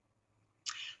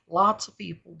 Lots of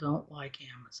people don't like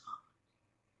Amazon.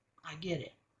 I get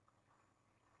it.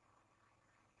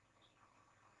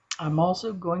 I'm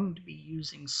also going to be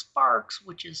using Sparks,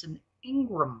 which is an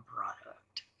Ingram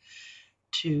product,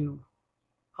 to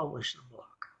publish the book.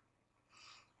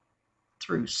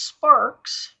 Through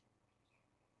Sparks,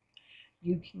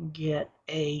 you can get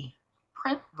a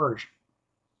print version.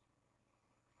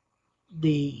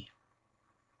 The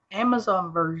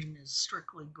Amazon version is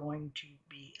strictly going to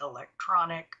be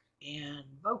electronic and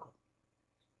vocal.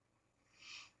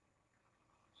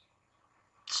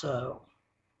 So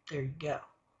there you go.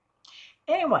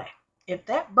 Anyway, if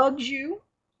that bugs you,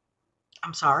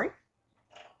 I'm sorry.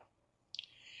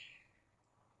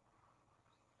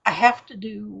 I have to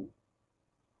do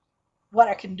what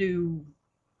I can do,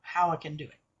 how I can do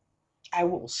it. I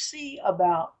will see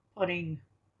about putting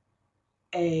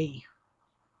a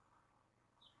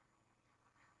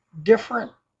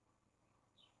different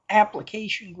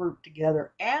application group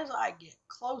together as I get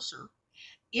closer,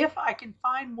 if I can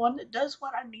find one that does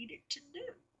what I need it to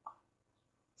do.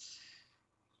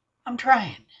 I'm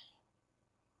trying.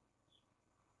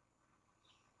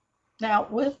 Now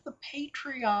with the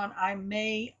Patreon, I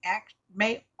may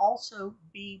also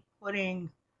be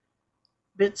putting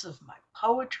bits of my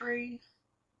poetry,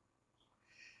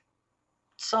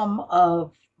 some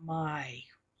of my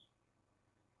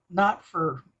not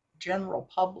for general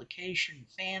publication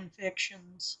fan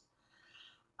fictions,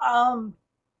 all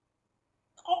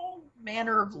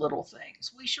manner of little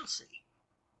things. We shall see.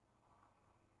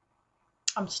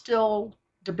 I'm still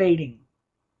debating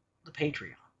the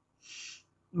Patreon.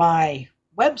 My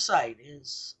website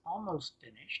is almost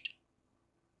finished.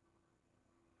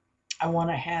 I want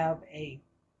to have a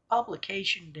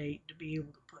publication date to be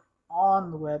able to put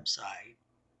on the website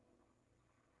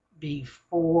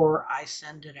before I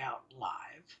send it out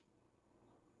live.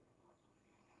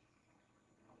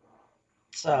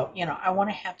 So, I want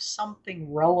to have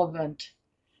something relevant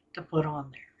to put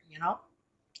on there.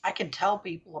 I can tell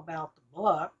people about the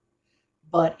book,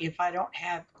 but if I don't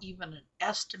have even an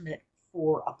estimate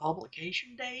for a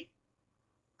publication date,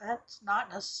 that's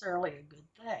not necessarily a good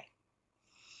thing.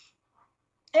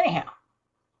 Anyhow,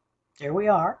 there we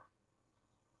are.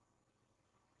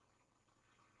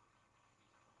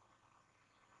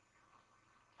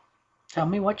 Tell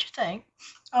me what you think.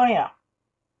 Oh, yeah.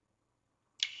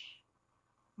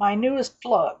 My newest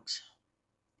plugs.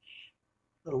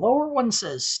 The lower one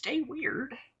says stay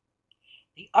weird.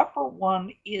 The upper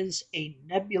one is a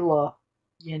nebula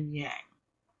yin yang,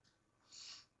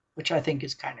 which I think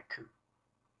is kind of cool.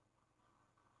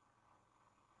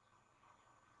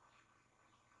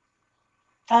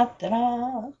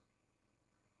 Ta-da-da.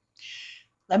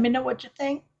 Let me know what you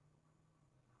think.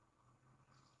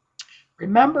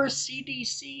 Remember,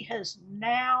 CDC has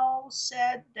now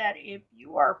said that if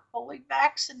you are fully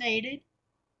vaccinated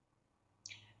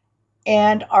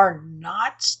and are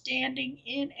not standing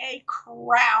in a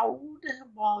crowd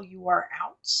while you are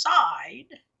outside,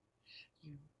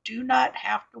 you do not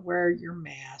have to wear your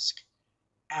mask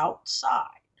outside.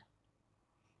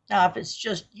 Now, if it's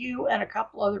just you and a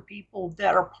couple other people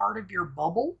that are part of your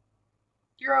bubble,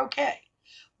 you're okay.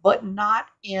 But not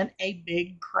in a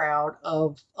big crowd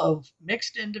of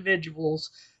mixed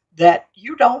individuals that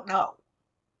you don't know.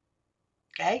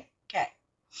 Okay? Okay.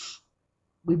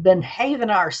 We've been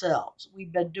having ourselves.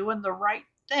 We've been doing the right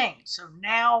thing. So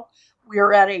now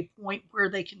we're at a point where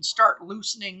they can start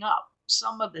loosening up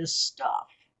some of this stuff.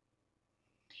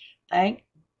 Thank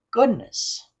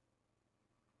goodness.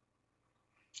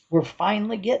 We're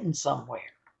finally getting somewhere.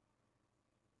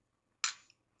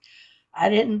 I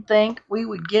didn't think we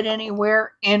would get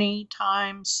anywhere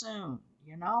anytime soon,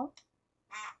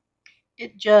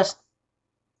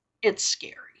 It's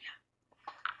scary.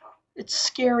 It's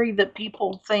scary that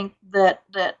people think that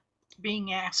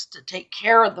being asked to take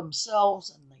care of themselves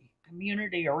and the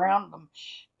community around them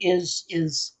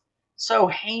is so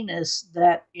heinous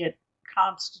that it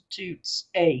constitutes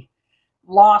a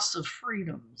loss of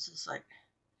freedoms. It's like,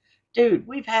 dude,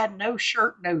 we've had no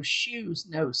shirt, no shoes,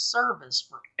 no service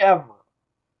forever.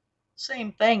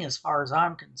 Same thing as far as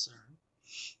I'm concerned.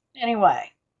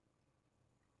 Anyway,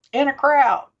 in a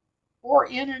crowd or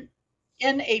in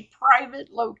a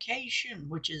private location,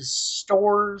 which is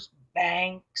stores,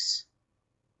 banks,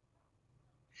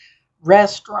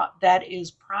 restaurant, that is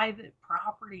private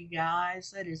property, guys.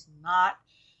 That is not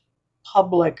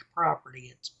public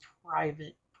property. It's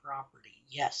private property.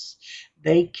 Yes,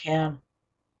 they can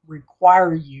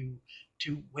require you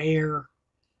to wear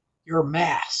your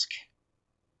mask.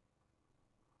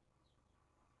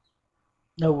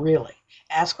 No, really.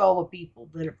 Ask all the people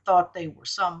that have thought they were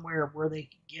somewhere where they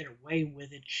could get away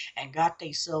with it and got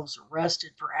themselves arrested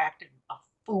for acting a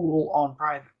fool on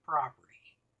private property.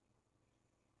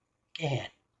 Go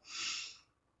ahead.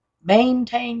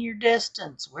 Maintain your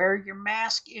distance. Wear your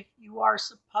mask if you are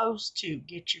supposed to.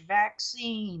 Get your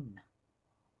vaccine.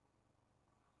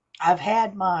 I've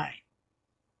had mine.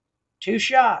 2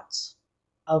 shots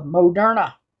of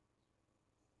Moderna.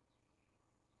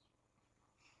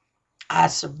 I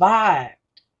survived.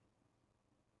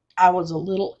 I was a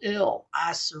little ill.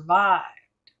 I survived.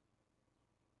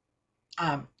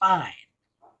 I'm fine.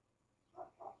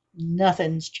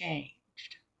 Nothing's changed.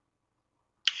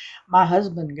 My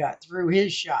husband got through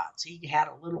his shots. He had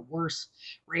a little worse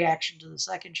reaction to the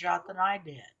second shot than I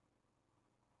did.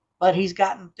 But he's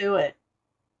gotten through it.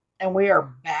 And we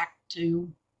are back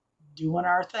to doing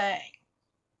our thing.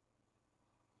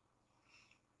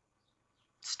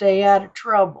 Stay out of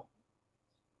trouble.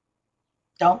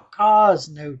 Don't cause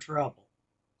no trouble.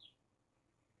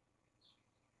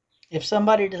 If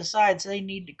somebody decides they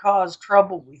need to cause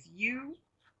trouble with you,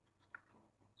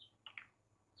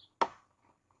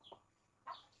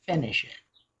 finish it.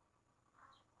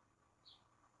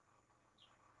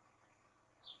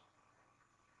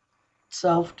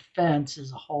 Self-defense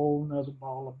is a whole nother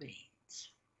ball of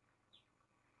beans.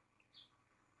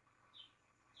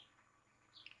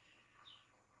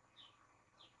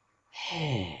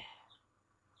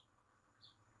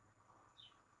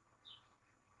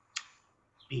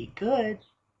 Be good.